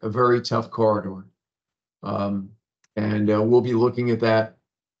a very tough corridor, and we'll be looking at that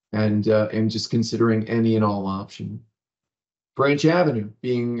and just considering any and all option. Branch Avenue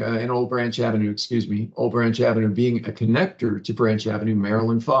being an Old Branch Avenue, excuse me, Old Branch Avenue being a connector to Branch Avenue,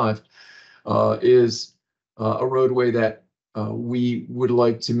 Maryland 5, is a roadway that we would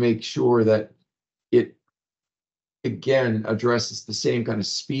like to make sure that it, again, addresses the same kind of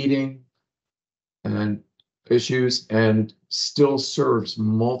speeding and issues and still serves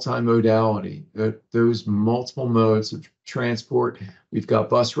multimodality, those multiple modes of transport. We've got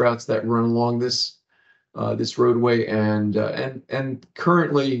bus routes that run along this roadway, and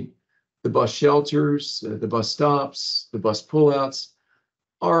currently the bus shelters, the bus stops, the bus pullouts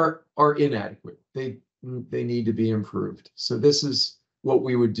are inadequate. They need to be improved. So this is what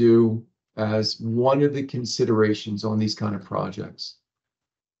we would do as one of the considerations on these kind of projects.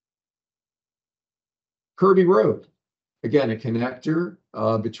 Kirby Road, again, a connector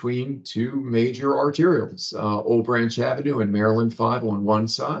between two major arterials, Old Branch Avenue and Maryland 5 on one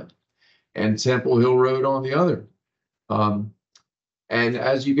side, and Temple Hill Road on the other. And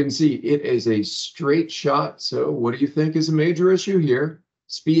as you can see, it is a straight shot. So what do you think is a major issue here?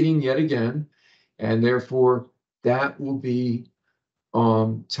 Speeding yet again. And therefore, that will be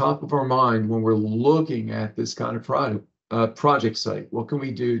top of our mind when we're looking at this kind of project site. What can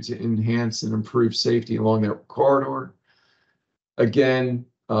we do to enhance and improve safety along that corridor? Again,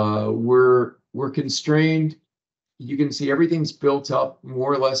 we're constrained. You can see everything's built up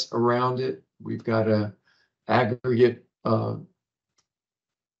more or less around it. We've got a aggregate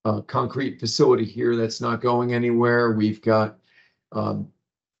concrete facility here that's not going anywhere. We've got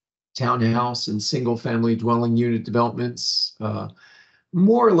townhouse and single family dwelling unit developments,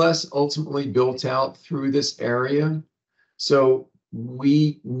 more or less ultimately built out through this area. So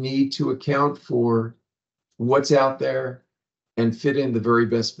we need to account for what's out there and fit in the very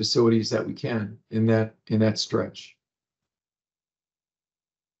best facilities that we can in that stretch.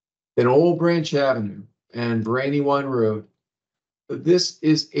 Then Old Branch Avenue and Brandywine Road. This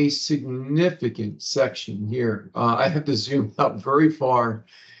is a significant section here. I have to zoom up very far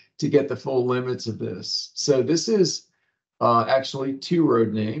to get the full limits of this. So this is actually two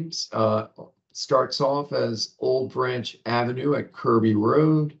road names. Starts off as Old Branch Avenue at Kirby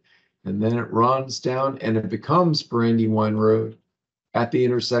Road, and then it runs down and it becomes Brandywine Road at the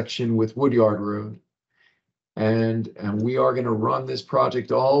intersection with Woodyard Road. And we are going to run this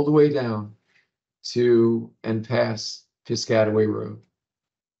project all the way down to and past Piscataway Road.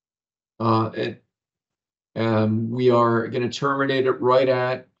 We are going to terminate it right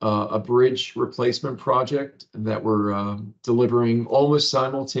at a bridge replacement project that we're delivering almost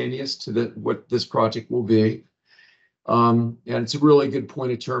simultaneous to what this project will be. And it's a really good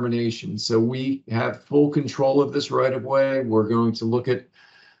point of termination. So we have full control of this right of way. We're going to look at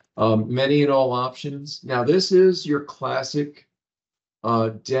many and all options. Now, this is your classic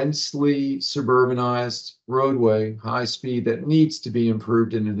densely suburbanized roadway, high speed, that needs to be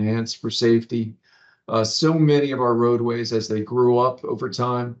improved and enhanced for safety. So many of our roadways, as they grew up over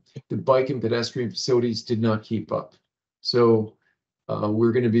time, the bike and pedestrian facilities did not keep up. So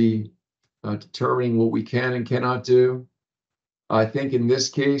we're going to be determining what we can and cannot do. I think in this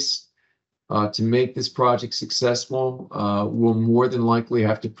case, To make this project successful, we'll more than likely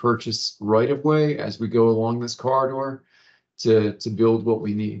have to purchase right-of-way as we go along this corridor to build what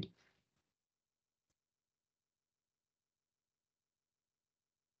we need.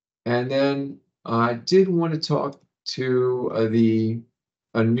 And then I did want to talk to the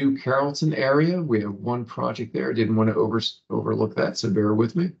New Carrollton area. We have one project there. Didn't want to overlook that, so bear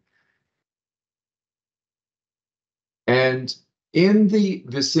with me. And in the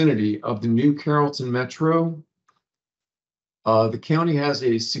vicinity of the New Carrollton Metro, the county has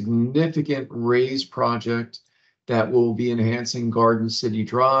a significant raise project that will be enhancing Garden City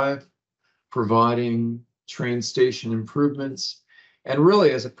Drive, providing train station improvements. And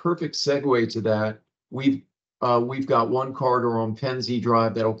really, as a perfect segue to that, we've got one corridor on Pennsy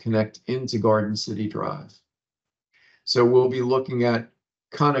Drive that'll connect into Garden City Drive. So we'll be looking at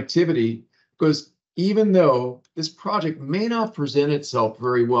connectivity, because even though this project may not present itself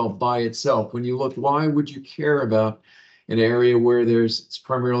very well by itself, when you look, why would you care about an area where it's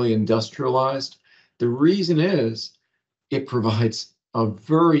primarily industrialized? The reason is it provides a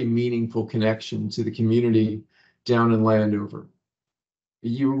very meaningful connection to the community down in Landover.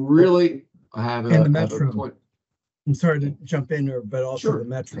 You really have and the a metro. point. I'm sorry to jump in here, but also Sure. the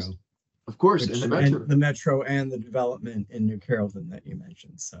metro. Of course, and the metro. And the metro and the development in New Carrollton that you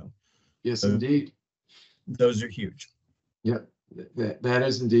mentioned. So yes, indeed. Those are huge. Yeah, that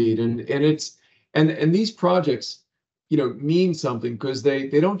is indeed. And these projects, mean something, because they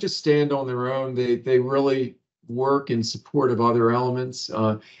don't just stand on their own. They really work in support of other elements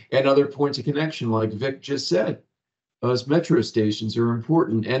and other points of connection, like Vic just said. Those metro stations are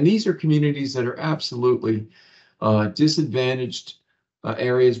important, and these are communities that are absolutely disadvantaged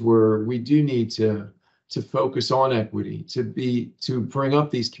areas where we do need to focus on equity, to bring up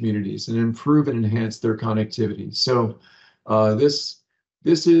these communities and improve and enhance their connectivity. So this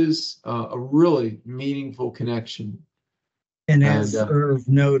is a really meaningful connection. And as Irv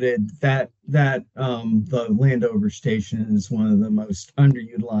noted, that the Landover station is one of the most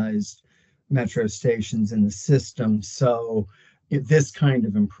underutilized metro stations in the system. So this kind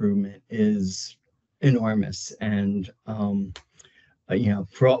of improvement is enormous, and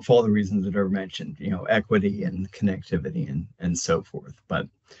for all the reasons that are mentioned, equity and connectivity and so forth. But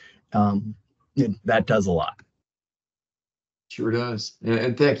that does a lot. Sure does.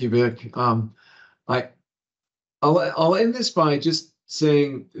 And thank you, Vic. I'll end this by just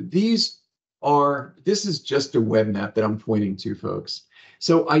saying this is just a web map that I'm pointing to, folks.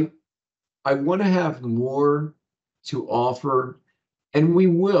 So I want to have more to offer, and we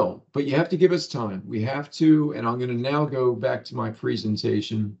will, but you have to give us time. We have to, and I'm going to now go back to my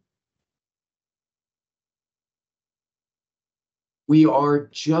presentation. We are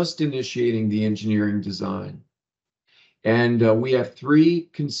just initiating the engineering design. And we have 3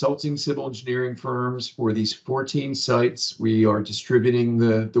 consulting civil engineering firms for these 14 sites. We are distributing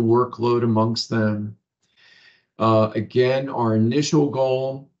the workload amongst them. Again, our initial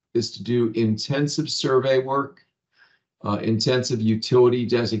goal is to do intensive survey work, intensive utility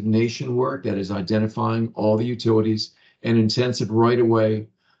designation work, that is identifying all the utilities, and intensive right-of-way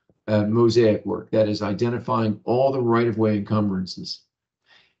mosaic work, that is identifying all the right-of-way encumbrances.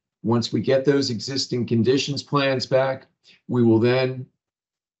 Once we get those existing conditions plans back, we will then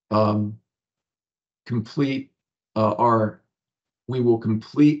complete all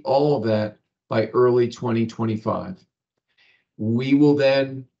of that by early 2025. We will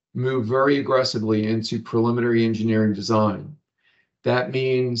then move very aggressively into preliminary engineering design. That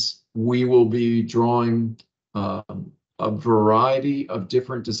means we will be drawing a variety of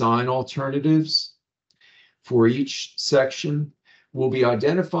different design alternatives for each section. We'll be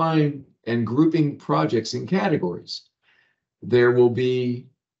identifying and grouping projects in categories. There will be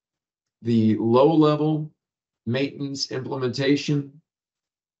the low-level maintenance implementation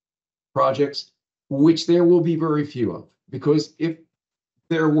projects, which there will be very few of, because if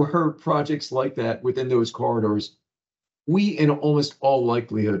there were projects like that within those corridors, we, in almost all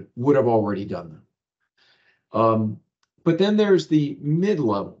likelihood, would have already done them. But then there's the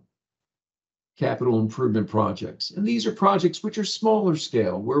mid-level capital improvement projects. And these are projects which are smaller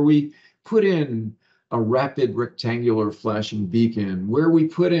scale, where we put in a rapid rectangular flashing beacon, where we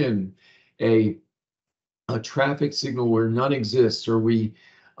put in a traffic signal where none exists, or we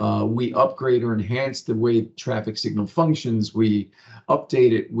upgrade or enhance the way traffic signal functions. We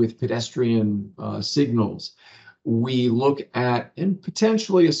update it with pedestrian signals. We look at, and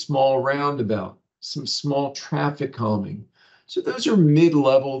potentially a small roundabout, some small traffic calming. So those are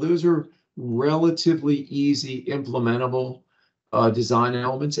mid-level, those are relatively easy implementable design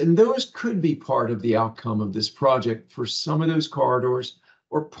elements, and those could be part of the outcome of this project for some of those corridors.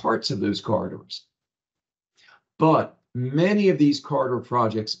 or parts of those corridors. But many of these corridor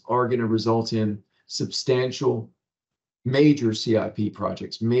projects are going to result in substantial major CIP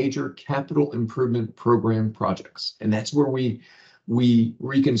projects, major capital improvement program projects. And that's where we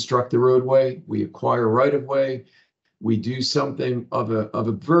reconstruct the roadway, we acquire right-of-way, we do something of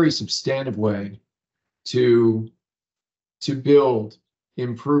a very substantive way to build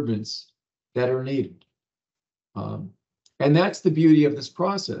improvements that are needed. And that's the beauty of this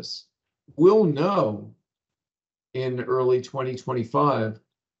process. We'll know in early 2025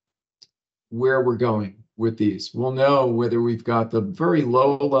 where we're going with these. We'll know whether we've got the very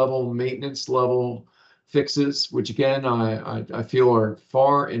low level, maintenance level fixes, which again, I feel are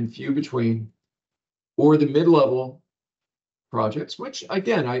far and few between, or the mid-level projects, which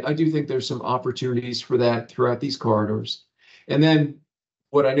again, I do think there's some opportunities for that throughout these corridors. And then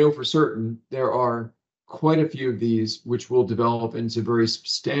what I know for certain, there are quite a few of these which will develop into very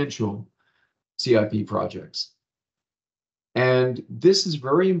substantial CIP projects. And this is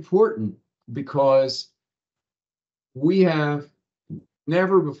very important because we have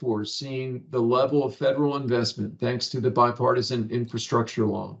never before seen the level of federal investment, thanks to the bipartisan infrastructure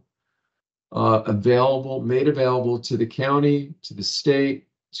law, made available to the county, to the state,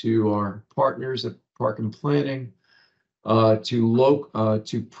 to our partners at Park and Planning,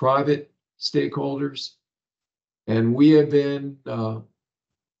 to private stakeholders. And we have been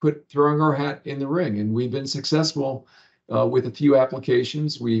throwing our hat in the ring, and we've been successful with a few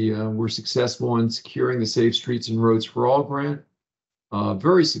applications. We were successful in securing the Safe Streets and Roads for All grant,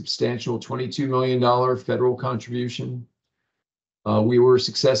 very substantial $22 million federal contribution. We were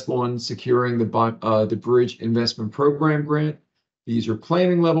successful in securing the Bridge Investment Program grant. These are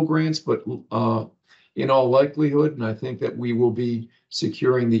planning level grants, but in all likelihood, and I think that we will be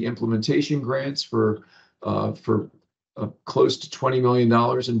securing the implementation grants for close to $20 million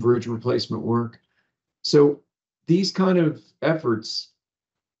in bridge replacement work. So these kind of efforts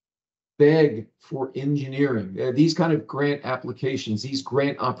beg for engineering. These kind of grant applications, these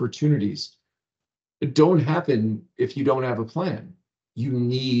grant opportunities don't happen if you don't have a plan. You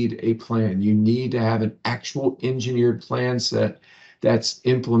need a plan. You need to have an actual engineered plan set that's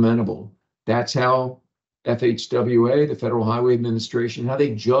implementable. That's how FHWA, the Federal Highway Administration, how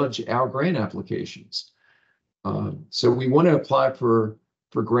they judge our grant applications. So we want to apply for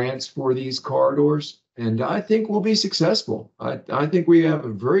grants for these corridors, and I think we'll be successful. I think we have a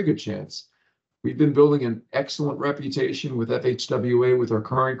very good chance. We've been building an excellent reputation with FHWA with our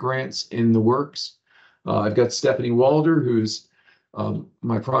current grants in the works. I've got Stephanie Walder, who's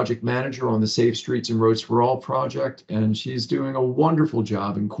my project manager on the Safe Streets and Roads for All project, and she's doing a wonderful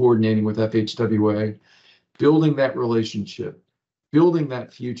job in coordinating with FHWA, building that relationship, building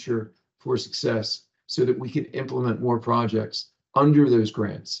that future for success so that we can implement more projects under those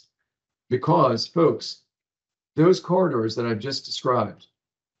grants. Because, folks, those corridors that I've just described,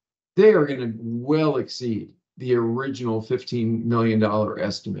 they are going to well exceed the original $15 million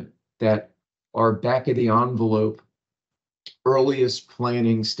estimate that our back of the envelope earliest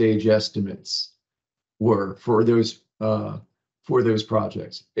planning stage estimates were for those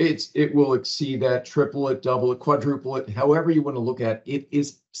projects. It will exceed that, triple it, double it, quadruple it, however you want to look at it.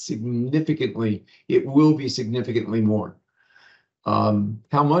 It will be significantly more.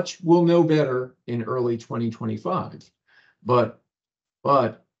 How much, we'll know better in early 2025, but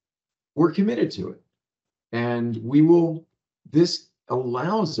we're committed to it, and this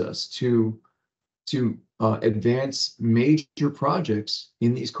allows us to advance major projects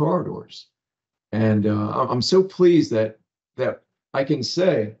in these corridors. And I'm so pleased that I can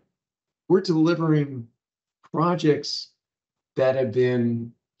say we're delivering projects that have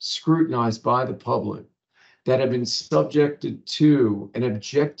been scrutinized by the public, that have been subjected to an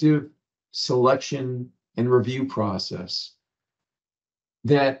objective selection and review process,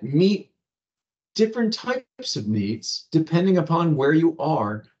 that meet different types of needs depending upon where you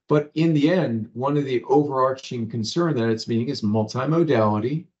are. But in the end, one of the overarching concern that it's meeting is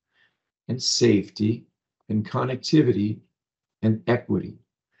multimodality and safety and connectivity and equity.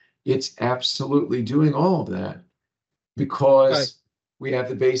 It's absolutely doing all of that because we have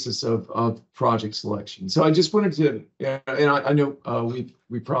the basis of project selection. So I just wanted to, and I know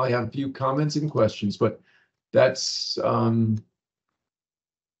we probably have a few comments and questions, but that's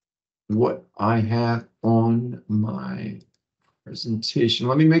what I have on my presentation.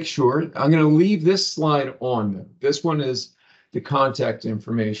 Let me make sure. I'm going to leave this slide on. This one is the contact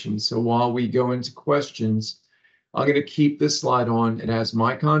information. So while we go into questions, I'm going to keep this slide on. It has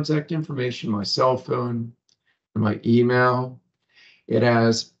my contact information, my cell phone, my email. It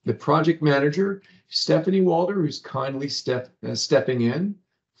has the project manager, Stephanie Walder, who's kindly stepping in.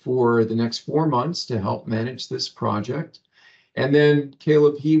 for the next 4 months to help manage this project. And then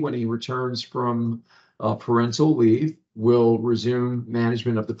Caleb, when he returns from parental leave, will resume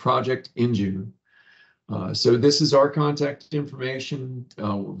management of the project in June. So this is our contact information.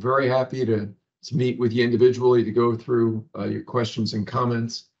 We're very happy to meet with you individually to go through your questions and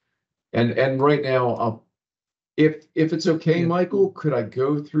comments. And right now, if it's okay, Michael, could I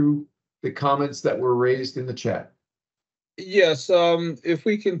go through the comments that were raised in the chat? Yes, if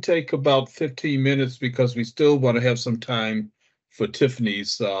we can take about 15 minutes, because we still want to have some time for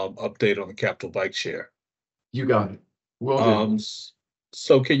Tiffany's update on the Capital Bike Share. You got it. Will do.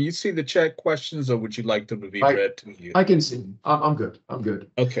 So can you see the chat questions, or would you like them to be read to you? I can see. I'm good. I'm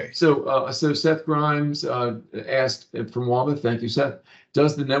good. Okay. So Seth Grimes asked from Wama. Thank you, Seth.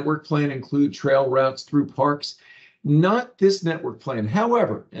 Does the network plan include trail routes through parks? Not this network plan.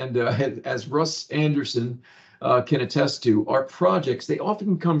 However, and as Russ Anderson can attest to, our projects, they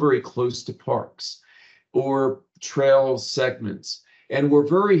often come very close to parks or trail segments. And we're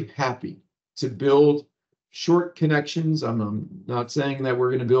very happy to build short connections. I'm not saying that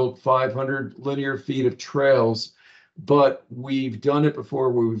we're going to build 500 linear feet of trails, but we've done it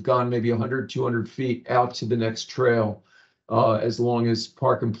before where we've gone maybe 100, 200 feet out to the next trail, as long as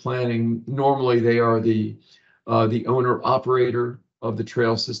Park and Planning, normally they are the owner operator of the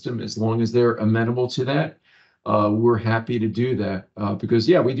trail system. As long as they're amenable to that, we're happy to do that, because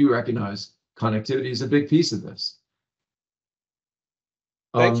yeah, we do recognize connectivity is a big piece of this.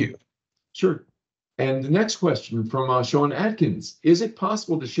 Thank you. Sure. And the next question from Sean Atkins: is it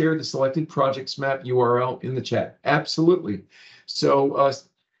possible to share the selected projects map URL in the chat? Absolutely. So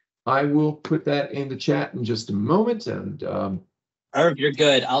I will put that in the chat in just a moment. And Irv, you're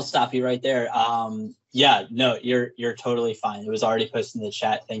good. I'll stop you right there. Yeah, no, you're totally fine. It was already posted in the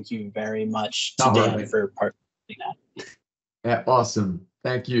chat. Thank you very much to Dan for participating that. Yeah, awesome.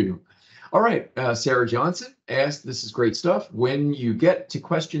 Thank you. All right, Sarah Johnson asked, this is great stuff. When you get to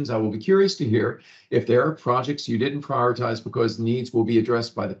questions, I will be curious to hear if there are projects you didn't prioritize because needs will be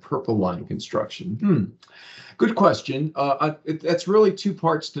addressed by the Purple Line construction. Good question. That's really two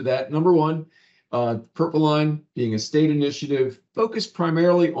parts to that. Number one, Purple Line being a state initiative focused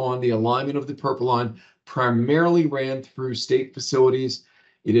primarily on the alignment of the Purple Line, primarily ran through state facilities.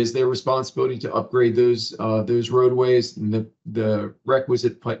 It is their responsibility to upgrade those roadways and the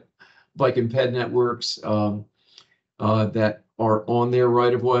requisite bike and ped networks that are on their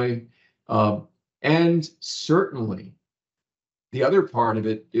right of way. And certainly the other part of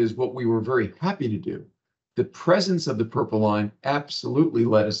it is what we were very happy to do. The presence of the Purple Line absolutely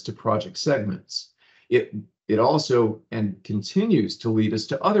led us to project segments. It also and continues to lead us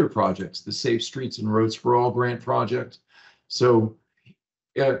to other projects, the Safe Streets and Roads for All grant project. So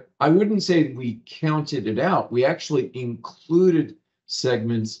I wouldn't say we counted it out. We actually included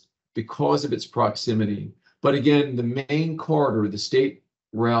segments because of its proximity. But again, the main corridor, the state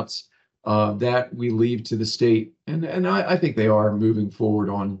routes, that we leave to the state, and I think they are moving forward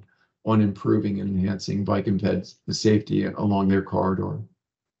on improving and enhancing bike and peds, the safety along their corridor.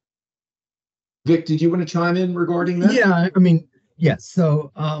 Vic, did you want to chime in regarding that? Yeah, I mean, yes.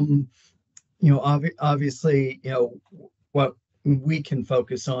 So, obviously, what we can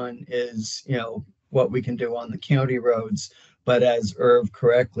focus on is, what we can do on the county roads. But as Irv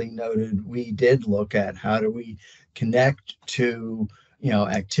correctly noted, we did look at how do we connect to,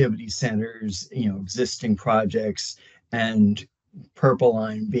 activity centers, existing projects, and Purple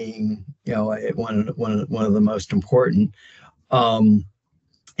Line being, one of the most important.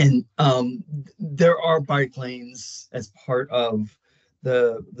 There are bike lanes as part of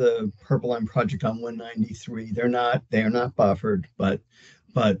the Purple Line project on 193. They are not buffered, but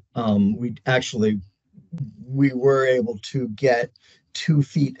we were able to get 2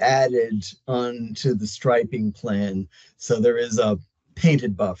 feet added onto the striping plan. So there is a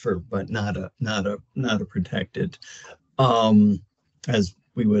painted buffer, but not a protected, as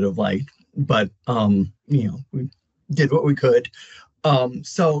we would have liked. But we did what we could.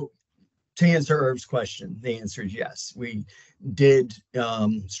 So to answer Irv's question, the answer is yes. We did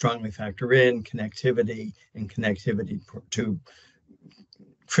strongly factor in connectivity to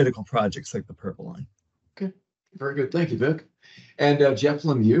critical projects like the Purple Line. Okay, very good. Thank you, Vic. And Jeff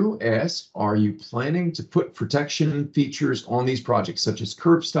Lemieux asks, are you planning to put protection features on these projects, such as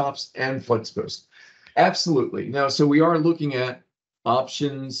curb stops and flex posts? Absolutely. Now, so we are looking at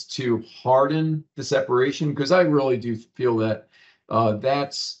options to harden the separation, because I really do feel that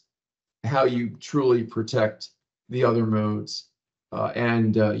that's how you truly protect the other modes.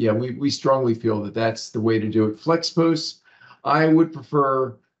 Yeah, we strongly feel that that's the way to do it. Flex posts, I would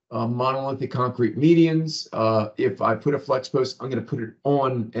prefer monolithic concrete medians. If I put a flex post, I'm going to put it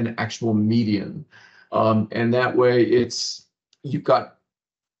on an actual median. And that way you've got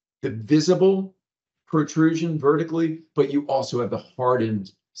the visible protrusion vertically, but you also have the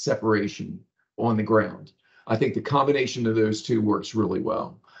hardened separation on the ground. I think the combination of those two works really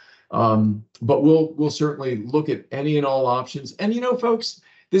well. But we'll certainly look at any and all options. And folks,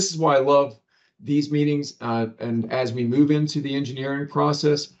 this is why I love these meetings. And as we move into the engineering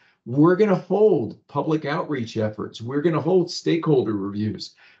process, we're going to hold public outreach efforts. We're going to hold stakeholder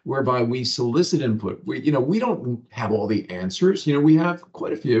reviews whereby we solicit input. We don't have all the answers. We have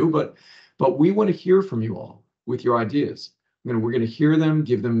quite a few, but we want to hear from you all with your ideas. We're going to hear them,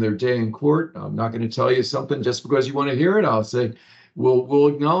 give them their day in court. I'm not going to tell you something just because you want to hear it. I'll say we'll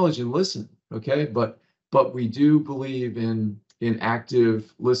acknowledge and listen. Okay, but we do believe in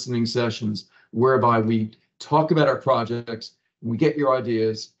active listening sessions whereby we talk about our projects, we get your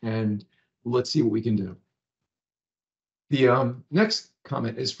ideas, and let's see what we can do. The next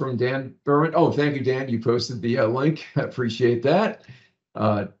comment is from Dan Berman. Oh, thank you, Dan. You posted the link. I appreciate that.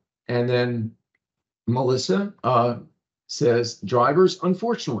 And then Melissa says, drivers,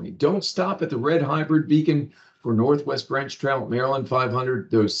 unfortunately, don't stop at the red hybrid beacon for Northwest Branch Trail, Maryland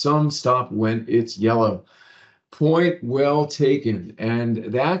 500, though some stop when it's yellow. Point well taken. And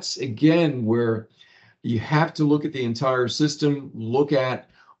that's, again, where you have to look at the entire system, look at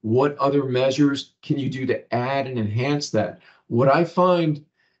what other measures can you do to add and enhance that. What I find,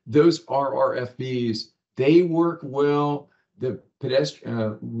 those RRFBs, they work well. The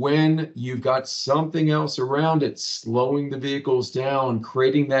pedestrian, when you've got something else around it, slowing the vehicles down,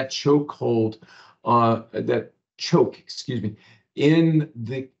 creating that chokehold, in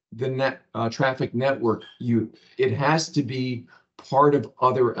the traffic network, it has to be part of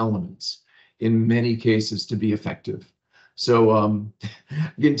other elements in many cases to be effective. So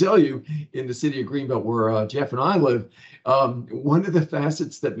I can tell you, in the city of Greenbelt, where Jeff and I live, one of the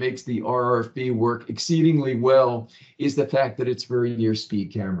facets that makes the RRFB work exceedingly well is the fact that it's very near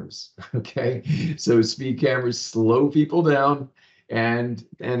speed cameras. Okay, so speed cameras slow people down, and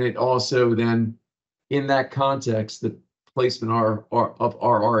it also then, in that context, the placement of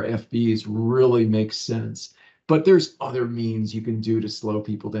RRFBs really makes sense. But there's other means you can do to slow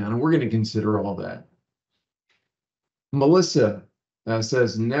people down, and we're going to consider all that. Melissa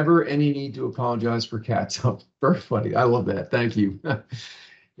says, never any need to apologize for cats. Oh, very funny. I love that. Thank you.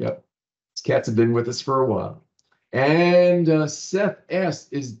 Yep. These cats have been with us for a while. And Seth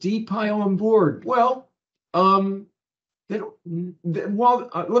asked, is DPI on board? Well, they don't, well,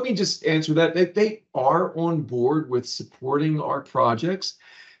 let me just answer that. They are on board with supporting our projects.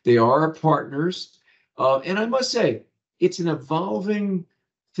 They are our partners. And I must say, it's an evolving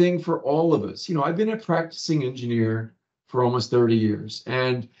thing for all of us. I've been a practicing engineer for almost 30 years.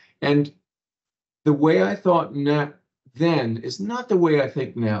 And the way I thought then is not the way I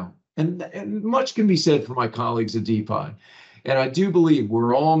think now. And much can be said for my colleagues at DPI. And I do believe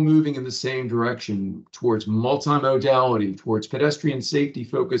we're all moving in the same direction towards multimodality, towards pedestrian safety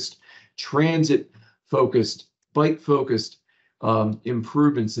focused, transit focused, bike focused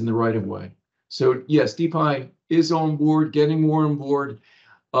improvements in the right of way. So yes, DPI is on board, getting more on board.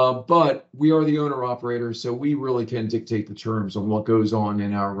 But we are the owner operator, so we really can dictate the terms on what goes on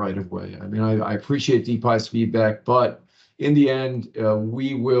in our right of way. I mean, I appreciate DPI's feedback, but in the end,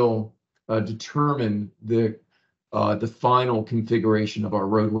 we will determine the final configuration of our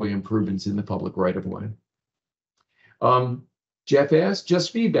roadway improvements in the public right of way. Jeff asked,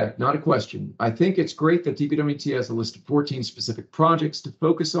 just feedback, not a question. I think it's great that DPWT has a list of 14 specific projects to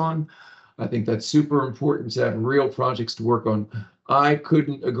focus on. I think that's super important to have real projects to work on. I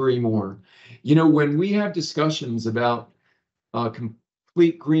couldn't agree more. When we have discussions about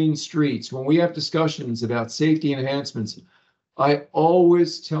complete green streets, when we have discussions about safety enhancements, I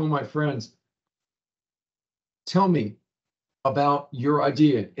always tell my friends, tell me about your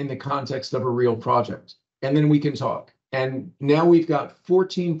idea in the context of a real project, and then we can talk. And now we've got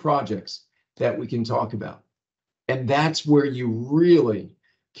 14 projects that we can talk about. And that's where you really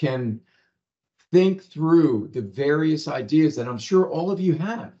can think through the various ideas that I'm sure all of you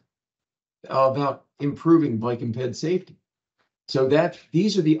have about improving bike and ped safety. So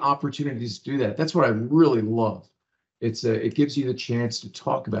these are the opportunities to do that. That's what I really love. It gives you the chance to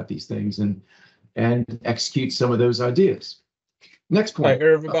talk about these things and execute some of those ideas. Next point. I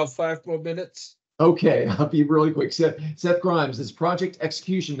heard about 5 more minutes. Okay, I'll be really quick. Seth Grimes, is project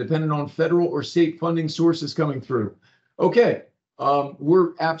execution dependent on federal or state funding sources coming through? Okay,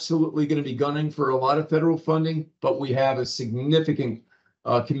 we're absolutely going to be gunning for a lot of federal funding, but we have a significant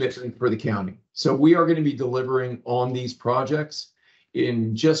commitment for the county. So we are going to be delivering on these projects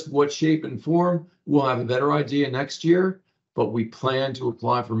In just what shape and form, we'll have a better idea next year, but we plan to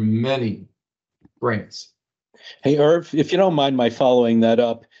apply for many grants. Hey, Irv, if you don't mind my following that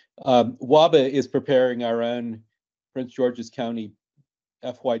up, WABA is preparing our own Prince George's County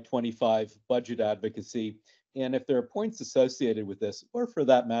FY25 budget advocacy. And if there are points associated with this, or for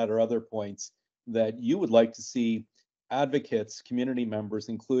that matter, other points that you would like to see advocates, community members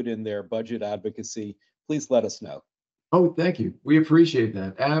include in their budget advocacy, please let us know. Oh, thank you. We appreciate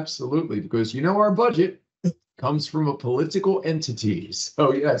that. Absolutely. Because our budget comes from a political entity.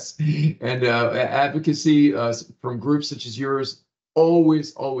 So yes, and advocacy from groups such as yours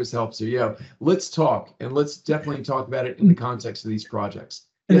always helps. So yeah, let's talk, and let's definitely talk about it in the context of these projects.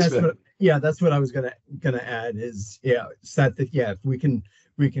 And Yes, that's what I was gonna add is if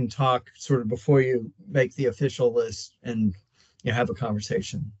we can talk sort of before you make the official list and have a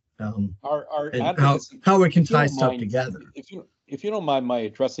conversation. Our and advocacy, how we can tie stuff together. If you don't mind my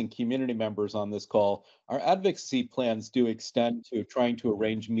addressing community members on this call, our advocacy plans do extend to trying to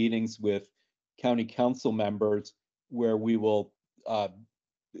arrange meetings with county council members where we will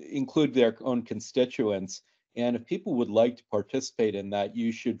include their own constituents. And if people would like to participate in that,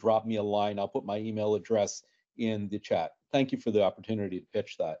 you should drop me a line. I'll put my email address in the chat. Thank you for the opportunity to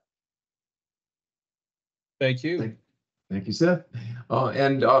pitch that. Thank you. Thank you, Seth.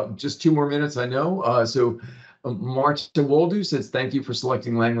 And just 2 more minutes, I know. So Marta Waldo says, thank you for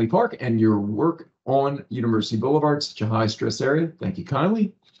selecting Langley Park and your work on University Boulevard, such a high stress area. Thank you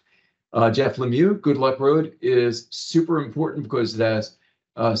kindly. Jeff Lemieux, Good Luck Road is super important because it has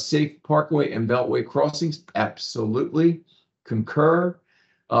safe parkway and beltway crossings. Absolutely. Concur.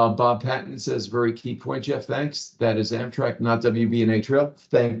 Bob Patton says, very key point, Jeff, thanks. That is Amtrak, not WB&A Trail.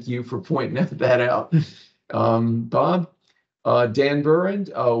 Thank you for pointing that out. Bob. Dan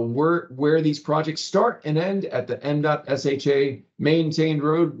Burrand, where these projects start and end at the M.SHA maintained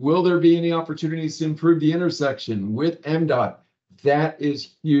road, will there be any opportunities to improve the intersection with M.? That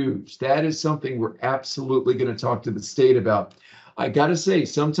is huge. That is something we're absolutely going to talk to the state about. I got to say,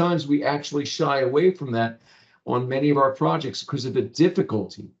 sometimes we actually shy away from that on many of our projects because of the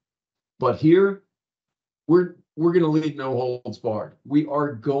difficulty. But here, we're going to leave no holds barred. We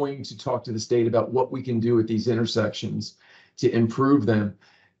are going to talk to the state about what we can do at these intersections to improve them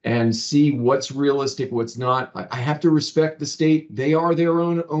and see what's realistic, what's not. I have to respect the state. They are their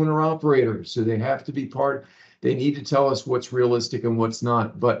own owner operator, so they have to be part. They need to tell us what's realistic and what's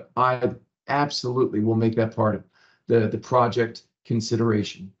not. But I absolutely will make that part of the project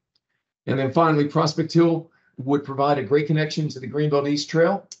consideration. And then finally, Prospect Hill would provide a great connection to the Greenbelt East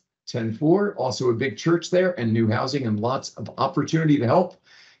Trail, 10-4, also a big church there and new housing and lots of opportunity to help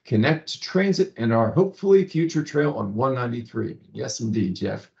connect to transit and our hopefully future trail on 193. Yes, indeed,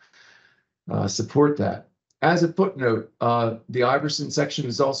 Jeff. Support that. As a footnote, the Iverson section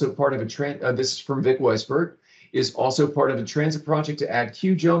is also part of a this is from Vic Weisberg, is also part of a transit project to add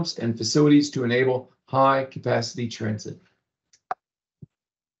queue jumps and facilities to enable high capacity transit.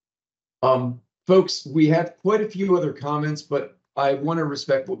 Folks, we have quite a few other comments, but I want to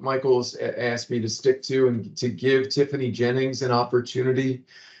respect what Michael's asked me to stick to and to give Tiffany Jennings an opportunity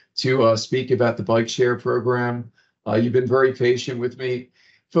to speak about the bike share program. You've been very patient with me.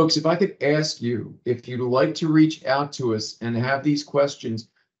 Folks, if I could ask you, if you'd like to reach out to us and have these questions,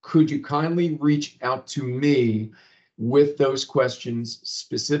 could you kindly reach out to me with those questions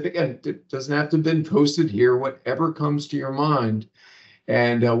specific? And it doesn't have to have been posted here, whatever comes to your mind.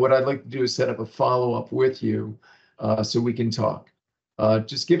 And what I'd like to do is set up a follow-up with you so we can talk.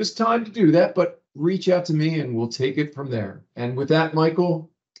 Just give us time to do that, but reach out to me and we'll take it from there. And with that, Michael,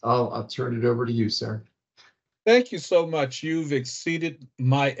 I'll turn it over to you, sir. Thank you so much. You've exceeded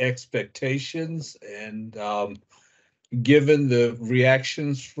my expectations, and given the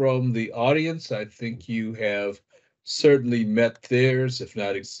reactions from the audience, I think you have certainly met theirs, if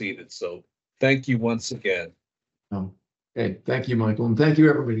not exceeded. So thank you once again. Hey, thank you, Michael, and thank you,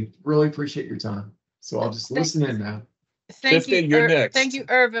 everybody. Really appreciate your time. So I'll just listen in now. Thank Tiffany, you, you're next. Thank you,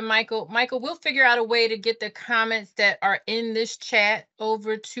 Irv and Michael. Michael, we'll figure out a way to get the comments that are in this chat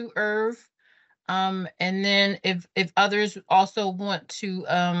over to Irv. And then if others also want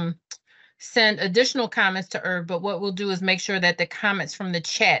to send additional comments to Irv, but what we'll do is make sure that the comments from the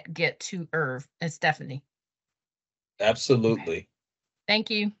chat get to Irv and Stephanie. Absolutely. Thank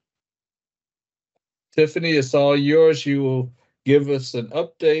you. Tiffany, it's all yours. You will give us an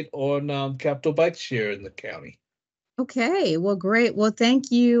update on capital bike share in the county. Okay, well, great. Well, thank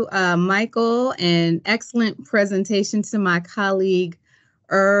you, Michael, and excellent presentation to my colleague,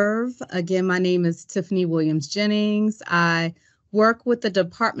 Irv. Again, my name is Tiffany Williams Jennings. I work with the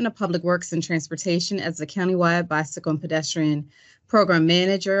Department of Public Works and Transportation as the countywide bicycle and pedestrian program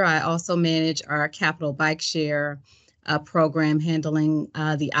manager. I also manage our capital bike share program, handling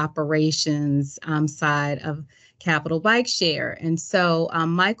the operations side of capital bike share. And so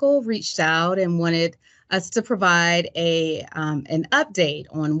Michael reached out and wanted us to provide an update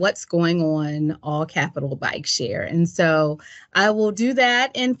on what's going on all capital bike share. And so I will do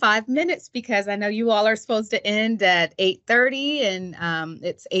that in 5 minutes because I know you all are supposed to end at 8:30 and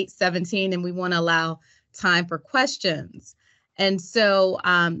it's 8:17 and we want to allow time for questions. And so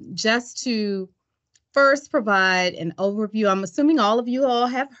just to first provide an overview, I'm assuming all of you all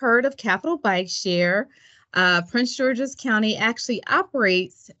have heard of capital bike share. Prince George's County actually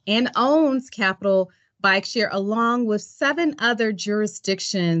operates and owns capital bike share along with 7 other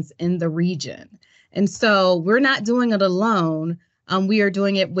jurisdictions in the region. And so we're not doing it alone. We are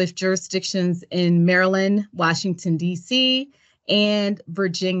doing it with jurisdictions in Maryland, Washington, D.C., and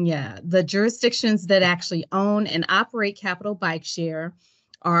Virginia. The jurisdictions that actually own and operate capital bike share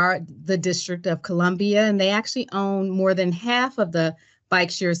are the District of Columbia, and they actually own more than half of the bike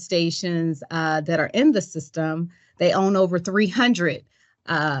share stations that are in the system. They own over 300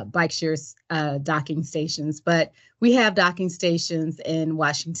 bike shares docking stations, but we have docking stations in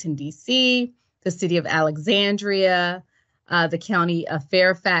Washington, D.C., the city of Alexandria, the county of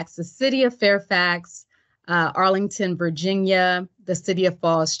Fairfax, the city of Fairfax, Arlington, Virginia, the city of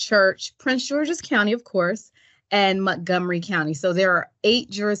Falls Church, Prince George's County, of course, and Montgomery County. So there are 8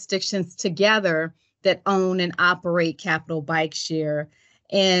 jurisdictions together that own and operate capital bike share.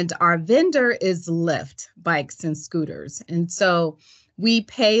 And our vendor is Lyft Bikes and Scooters. And so we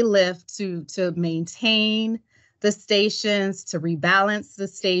pay Lyft to maintain the stations, to rebalance the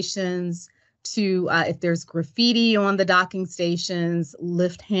stations, to if there's graffiti on the docking stations,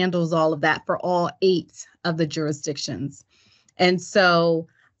 Lyft handles all of that for all 8 of the jurisdictions. And so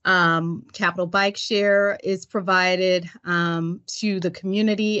capital bike share is provided to the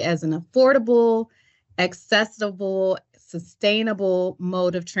community as an affordable, accessible, sustainable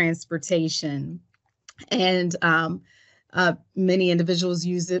mode of transportation. And many individuals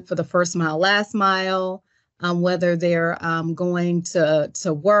use it for the first mile, last mile, whether they're going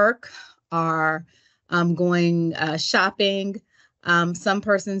to work or going shopping. Some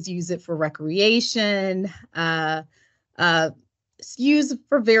persons use it for recreation, used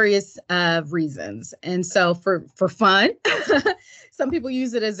for various reasons. And so for fun, some people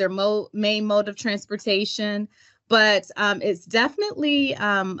use it as their main mode of transportation, but it's definitely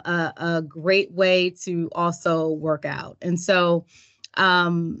a great way to also work out. And so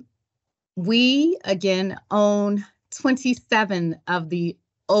we, again, own 27 of the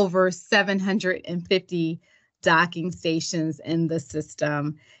over 750 docking stations in the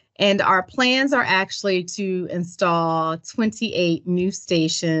system. And our plans are actually to install 28 new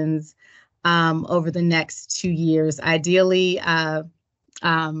stations over the next 2 years, ideally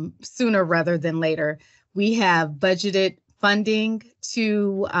sooner rather than later. We have budgeted funding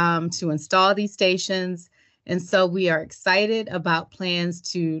to install these stations. And so we are excited about plans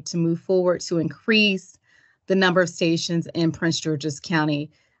to move forward to increase the number of stations in Prince George's County.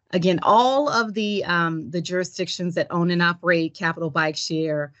 Again, all of the jurisdictions that own and operate capital bike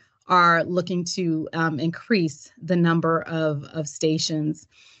share are looking to increase the number of stations.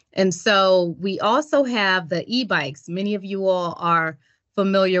 And so we also have the e-bikes. Many of you all are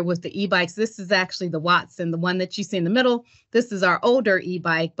familiar with the e-bikes. This is actually the Watson, the one that you see in the middle. This is our older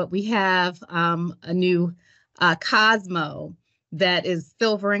e-bike, but we have a new Cosmo that is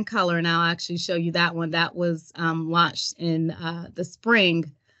silver in color. And I'll actually show you that one. That was launched in the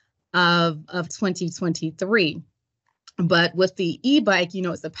spring of 2023. But with the e-bike, you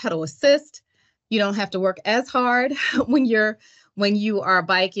know, it's a pedal assist. You don't have to work as hard when you are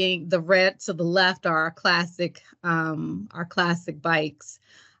biking. The red to the left are our classic bikes.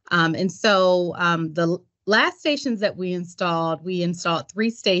 And so the last stations that we installed 3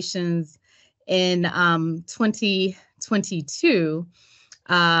 stations in 2022.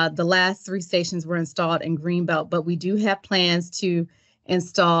 The last 3 stations were installed in Greenbelt, but we do have plans to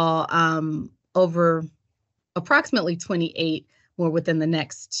install over approximately 28 more within the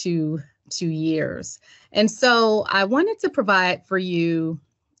next two years. And so I wanted to provide for you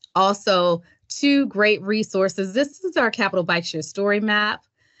also 2 great resources. This is our capital bike share story map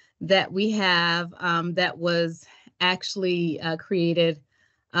that we have that was actually created.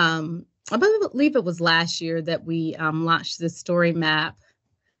 I believe it was last year that we launched this story map.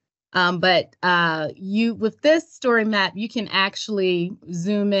 But with this story map, you can actually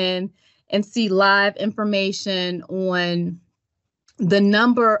zoom in and see live information on the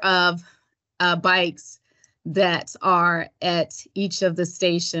number of bikes that are at each of the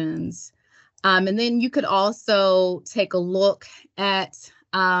stations. And then you could also take a look at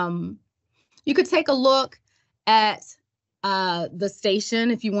the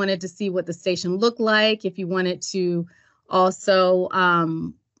station if you wanted to see what the station looked like. If you wanted to also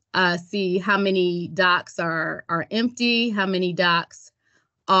see how many docks are empty, how many docks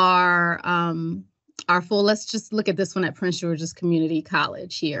are full. Let's just look at this one at Prince George's Community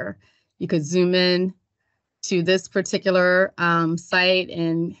College here. You could zoom in to this particular site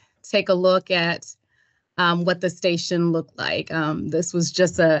and take a look at what the station looked like. This was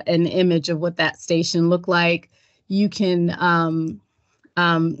just an image of what that station looked like. You can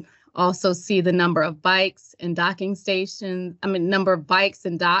also see the number of bikes and docking stations, number of bikes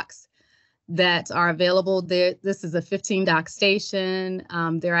and docks that are available there. This is a 15 dock station.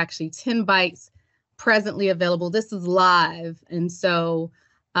 There are actually 10 bikes presently available. This is live. And so,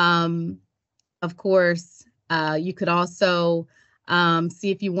 of course, you could also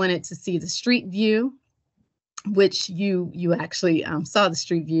see if you wanted to see the street view, which you actually saw the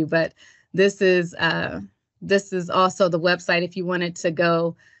street view, but this is also the website if you wanted to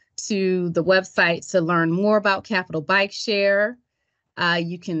go to the website to learn more about Capital Bike Share.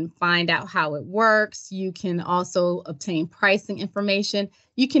 You can find out how it works. You can also obtain pricing information.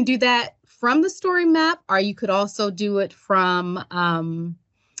 You can do that from the story map, or you could also do it from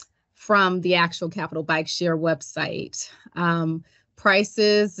the actual Capital Bike Share website.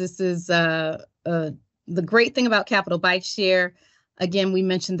 Prices, this is the great thing about Capital Bike Share. Again, we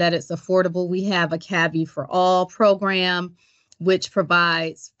mentioned that it's affordable. We have a Cabby for All program, which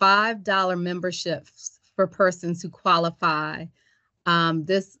provides $5 memberships for persons who qualify.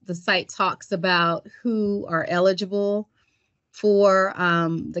 The site talks about who are eligible for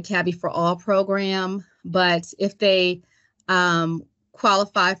the Cabby for All program, but if they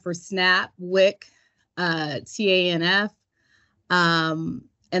qualify for SNAP, WIC, TANF, and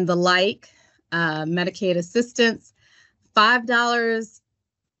the like, Medicaid assistance, $5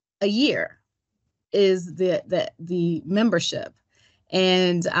 a year is the membership.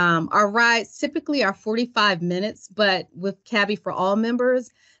 And our rides typically are 45 minutes, but with Cabby for All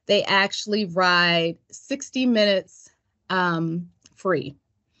members, they actually ride 60 minutes free.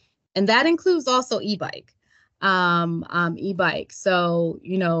 And that includes also e-bike. E-bike. So,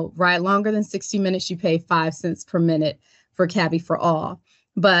 ride longer than 60 minutes, you pay 5 cents per minute for Cabby for All.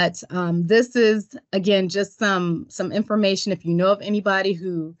 But this is, again, just some information if you know of anybody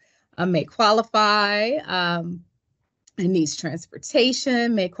who may qualify and needs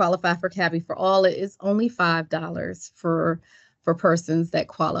transportation, may qualify for Cabby for All. It is only $5 for persons that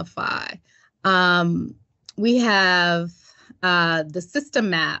qualify. We have the system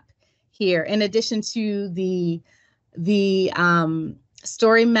map here, in addition to the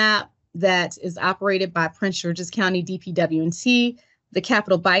story map that is operated by Prince George's County DPW&T. The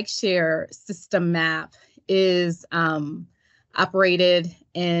Capital Bike Share system map is operated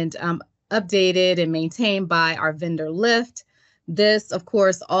and updated and maintained by our vendor Lyft. This, of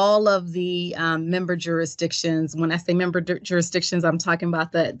course, all of the member jurisdictions. When I say member jurisdictions, I'm talking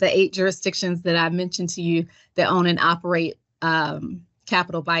about the 8 jurisdictions that I mentioned to you that own and operate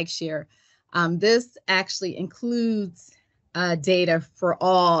Capital Bike Share. This actually includes data for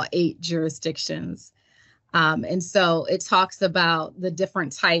all 8 jurisdictions. And so it talks about the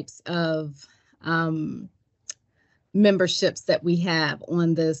different types of memberships that we have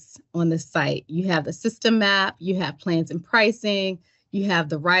on this site. You have the system map, you have plans and pricing, you have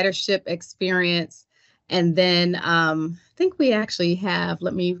the ridership experience, and then I think we actually have,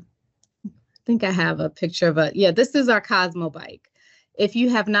 I think I have a picture of this is our Cosmo bike. If you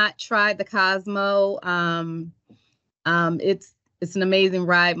have not tried the Cosmo, it's an amazing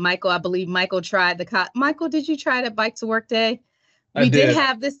ride. Michael, I believe Michael tried Michael, did you try the Bike to Work Day? We did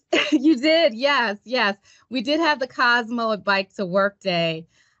have this. You did. Yes. We did have the Cosmo at Bike to Work Day.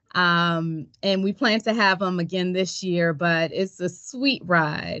 And we plan to have them again this year, but it's a sweet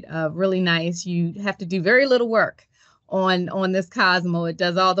ride, really nice. You have to do very little work on this Cosmo. It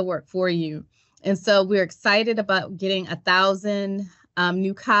does all the work for you. And so we're excited about getting 1,000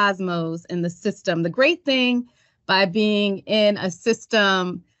 new Cosmos in the system. The great thing by being in a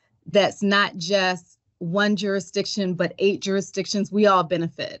system that's not just one jurisdiction, but 8 jurisdictions, we all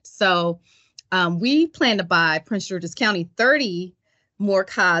benefit. So we plan to buy Prince George's County 30 more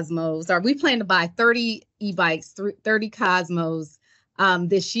Cosmos, or we plan to buy 30 e-bikes, 30 Cosmos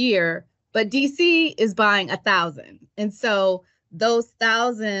this year, but DC is buying 1,000. And so those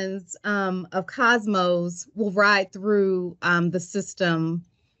thousands of Cosmos will ride through the system,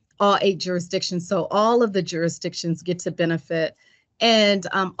 all 8 jurisdictions. So all of the jurisdictions get to benefit, and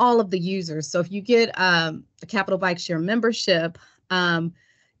all of the users. So if you get a Capital Bike Share membership,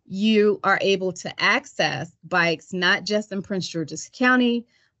 you are able to access bikes, not just in Prince George's County,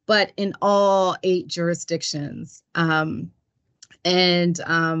 but in all 8 jurisdictions. Again,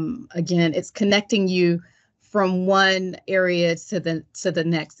 it's connecting you from one area to the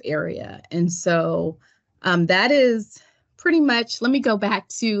next area. And so that is pretty much, let me go back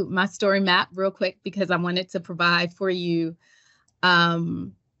to my story map real quick because I wanted to provide for you.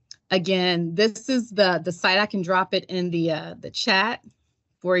 Again, this is the site. I can drop it in the chat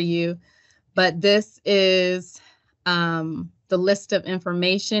for you, but this is the list of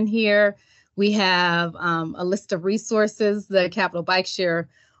information here. We have a list of resources, the Capital Bike Share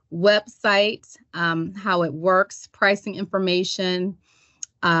website, how it works, pricing information,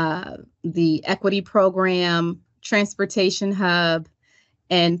 the equity program, transportation hub,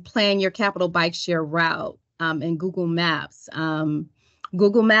 and plan your Capital Bike Share route, and Google Maps.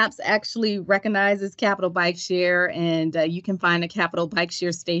 Google Maps actually recognizes Capital Bike Share, and you can find a Capital Bike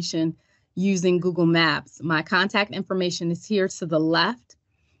Share station using Google Maps. My contact information is here to the left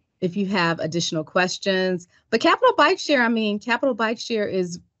if you have additional questions. But Capital Bike Share, Capital Bike Share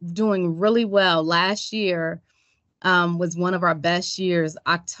is doing really well. Last year was one of our best years.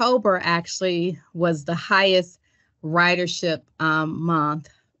 October actually was the highest ridership month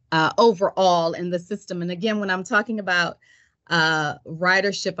overall in the system. And again, when I'm talking about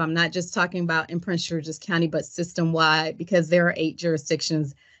ridership, I'm not just talking about in Prince George's County, but system-wide, because there are 8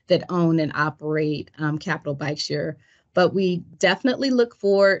 jurisdictions that own and operate Capital Bike Share. But we definitely look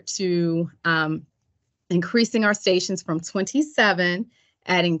forward to increasing our stations from 27,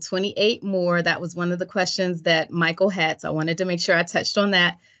 adding 28 more. That was one of the questions that Michael had, so I wanted to make sure I touched on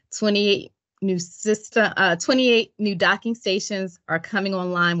that. 28 new docking stations are coming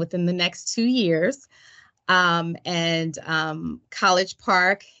online within the next 2 years. College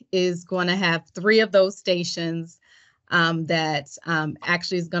Park is going to have 3 of those stations that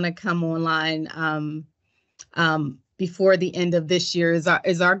actually is going to come online before the end of this year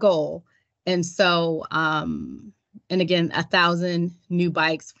is our goal. And so, and again, 1,000 new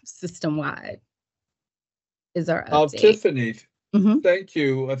bikes system-wide is our update. Tiffany, thank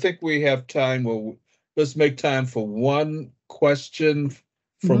you. I think we have time. Well, let's make time for one question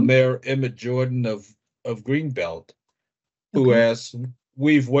from Mayor Emmett Jordan of Greenbelt, who asks,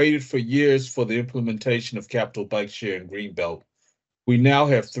 we've waited for years for the implementation of Capital Bike Share in Greenbelt. We now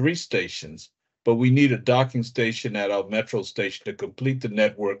have 3 stations, but we need a docking station at our metro station to complete the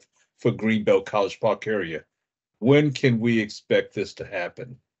network for Greenbelt College Park area. When can we expect this to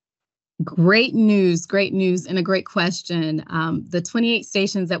happen? Great news, and a great question. The 28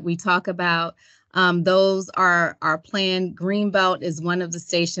 stations that we talk about, those are planned. Greenbelt is one of the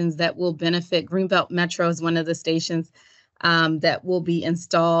stations that will benefit. Greenbelt Metro is one of the stations that will be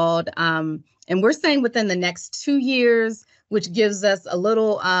installed. And we're saying within the next 2 years, which gives us a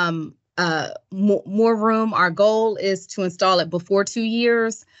little more room. Our goal is to install it before 2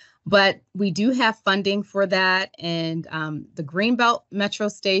 years, but we do have funding for that. And the Greenbelt Metro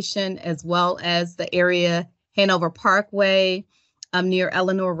Station, as well as the area Hanover Parkway near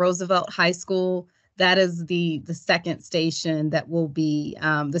Eleanor Roosevelt High School, that is the second station that will be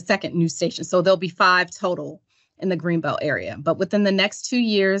the second new station. So there'll be 5 total in the Greenbelt area. But within the next 2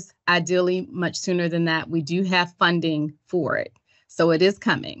 years, ideally much sooner than that, we do have funding for it. So it is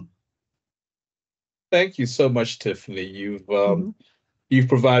coming. Thank you so much, Tiffany. You've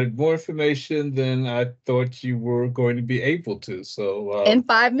provided more information than I thought you were going to be able to. So in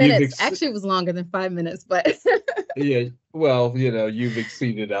 5 minutes, actually it was longer than 5 minutes, but yeah, well, you've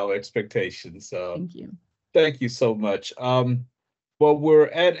exceeded our expectations. Thank you. Thank you so much. Well, we're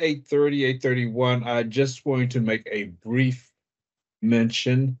at 8:31. I just wanted to make a brief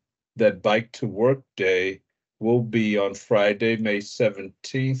mention that Bike to Work Day will be on Friday, May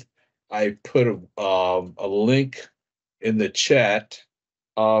 17th. I put a link in the chat,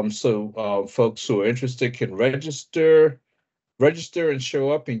 so folks who are interested can register and show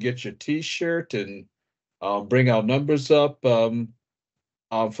up and get your T-shirt and bring our numbers up. For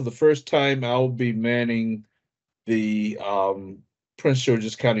the first time, I'll be manning the Prince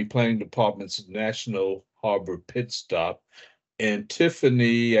George's County Planning Department's National Harbor Pit Stop. And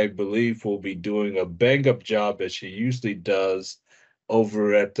Tiffany, I believe, will be doing a bang-up job as she usually does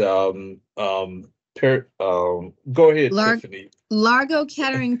over at go ahead, Tiffany. Largo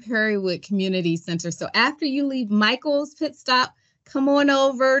Kettering Perrywood Community Center. So after you leave Michael's pit stop, come on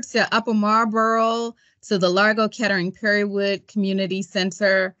over to Upper Marlboro to the Largo Kettering Perrywood Community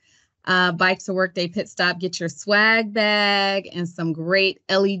Center. Bike to Work Day pit stop. Get your swag bag and some great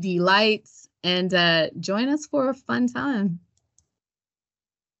LED lights, and join us for a fun time.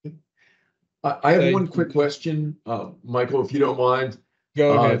 I have one quick question, Michael, if you don't mind.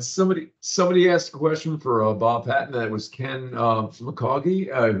 Go ahead. Somebody asked a question for Bob Patton. That was Ken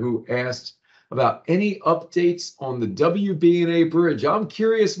McCaughey, who asked about any updates on the WB&A bridge. I'm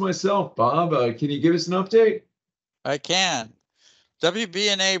curious myself, Bob. Can you give us an update? I can.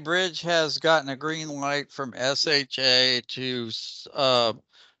 WB&A Bridge has gotten a green light from SHA to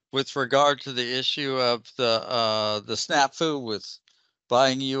with regard to the issue of the snafu with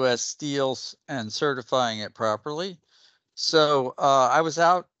buying U.S. steels and certifying it properly. So I was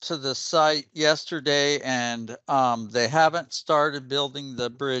out to the site yesterday, and they haven't started building the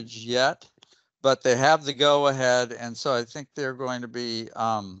bridge yet, but they have the go-ahead, and so I think they're going to be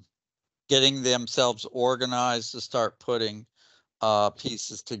getting themselves organized to start putting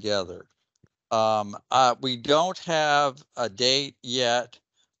pieces together. We don't have a date yet,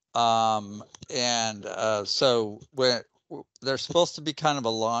 so there's supposed to be kind of a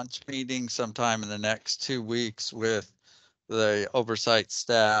launch meeting sometime in the next 2 weeks with the oversight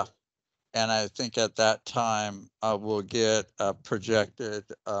staff, and I think at that time we'll get a projected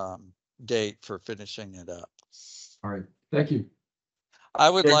date for finishing it up. All right, thank you. I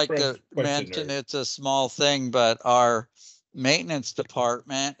would like to mention, it's a small thing, but our maintenance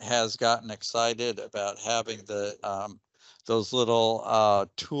department has gotten excited about having the those little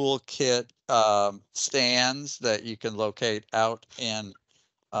toolkit stands that you can locate out in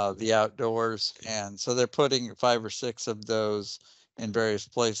the outdoors, and so they're putting 5 or 6 of those in various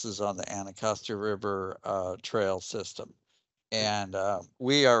places on the Anacostia River trail system. And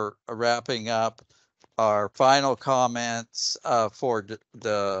we are wrapping up our final comments for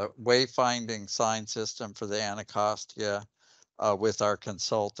the wayfinding sign system for the Anacostia with our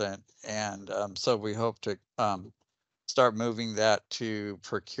consultant, and so we hope to start moving that to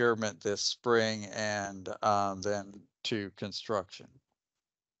procurement this spring, and then to construction.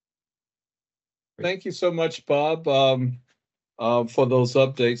 Thank you so much, Bob, for those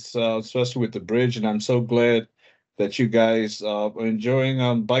updates, especially with the bridge. And I'm so glad that you guys are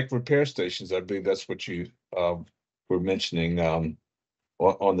enjoying bike repair stations. I believe that's what you were mentioning on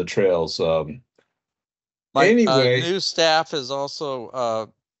the trails. Anyway, new staff is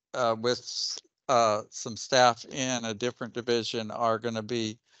also with some staff in a different division are going to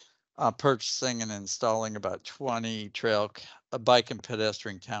be purchasing and installing about 20 bike and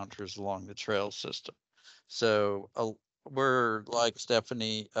pedestrian counters along the trail system. So we're like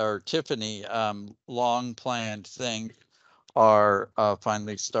Tiffany, long planned things are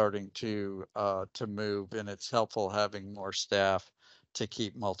finally starting to move, and it's helpful having more staff to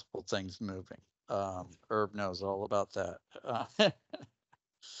keep multiple things moving. Herb knows all about that.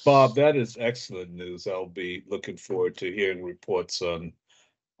 Bob, that is excellent news. I'll be looking forward to hearing reports on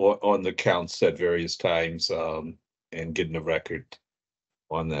the counts at various times and getting a record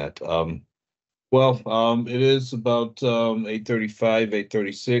on that. It is about 8:35,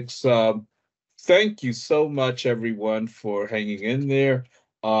 8:36. Thank you so much, everyone, for hanging in there.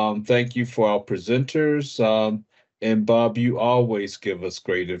 Thank you for our presenters. And Bob, you always give us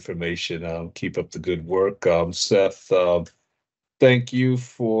great information. Keep up the good work. Seth, thank you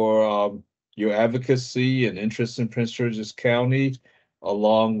for your advocacy and interest in Prince George's County,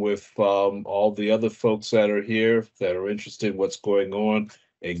 along with all the other folks that are here that are interested in what's going on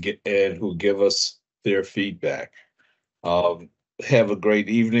and who give us their feedback. Have a great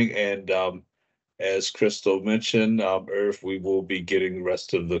evening, and as Crystal mentioned, Irv, we will be getting the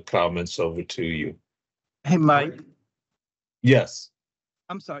rest of the comments over to you. Hey, Mike. Yes.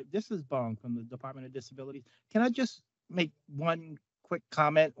 I'm sorry. This is Bong from the Department of Disabilities. Can I just make one quick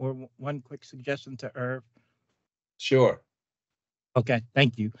comment or one quick suggestion to Irv? Sure. Okay,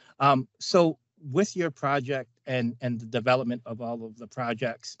 thank you. So with your project and the development of all of the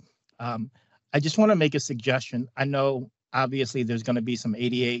projects, I just want to make a suggestion. I know obviously there's going to be some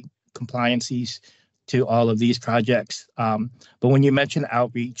ADA compliances to all of these projects, but when you mention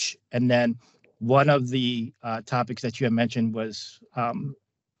outreach, and then one of the topics that you had mentioned was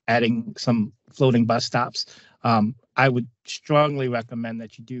adding some floating bus stops, I would strongly recommend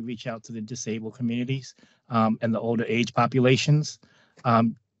that you do reach out to the disabled communities and the older age populations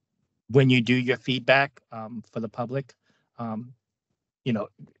when you do your feedback for the public.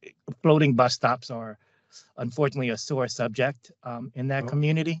 Floating bus stops are unfortunately a sore subject in that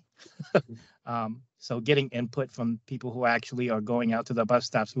community. So getting input from people who actually are going out to the bus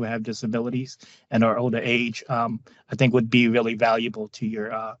stops who have disabilities and are older age, I think would be really valuable to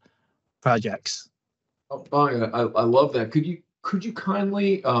your projects. Oh, I love that. Could you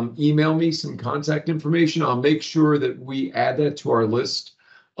kindly email me some contact information? I'll make sure that we add that to our list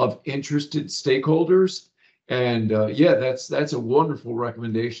of interested stakeholders. And yeah, that's a wonderful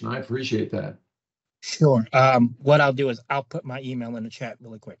recommendation. I appreciate that. Sure. What I'll do is I'll put my email in the chat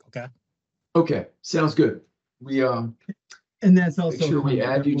really quick, okay? Okay, sounds good. We And that's also make sure we something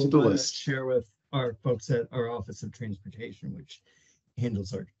add that you to we'll the wanna list. share with our folks at our Office of Transportation, which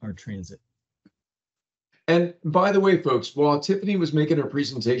handles our transit. And by the way, folks, while Tiffany was making her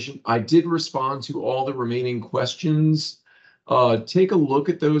presentation, I did respond to all the remaining questions. Take a look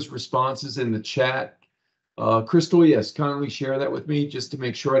at those responses in the chat. Crystal, yes, kindly share that with me just to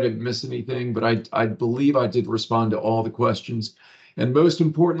make sure I didn't miss anything, but I believe I did respond to all the questions. And most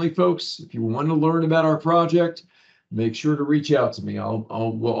importantly, folks, if you want to learn about our project, make sure to reach out to me.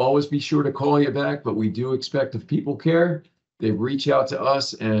 We'll always be sure to call you back, but we do expect if people care, they reach out to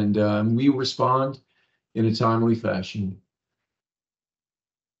us and we respond in a timely fashion.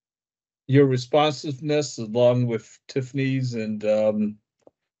 Your responsiveness, along with Tiffany's and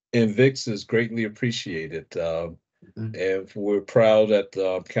Vic's, is greatly appreciated. And we're proud at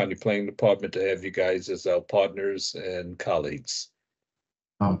the County Planning Department to have you guys as our partners and colleagues.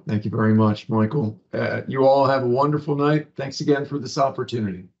 Oh, thank you very much, Michael. You all have a wonderful night. Thanks again for this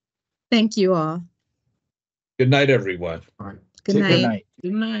opportunity. Thank you all. Good night, everyone. All right. Good night. Good night.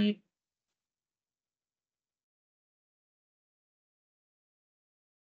 Good night.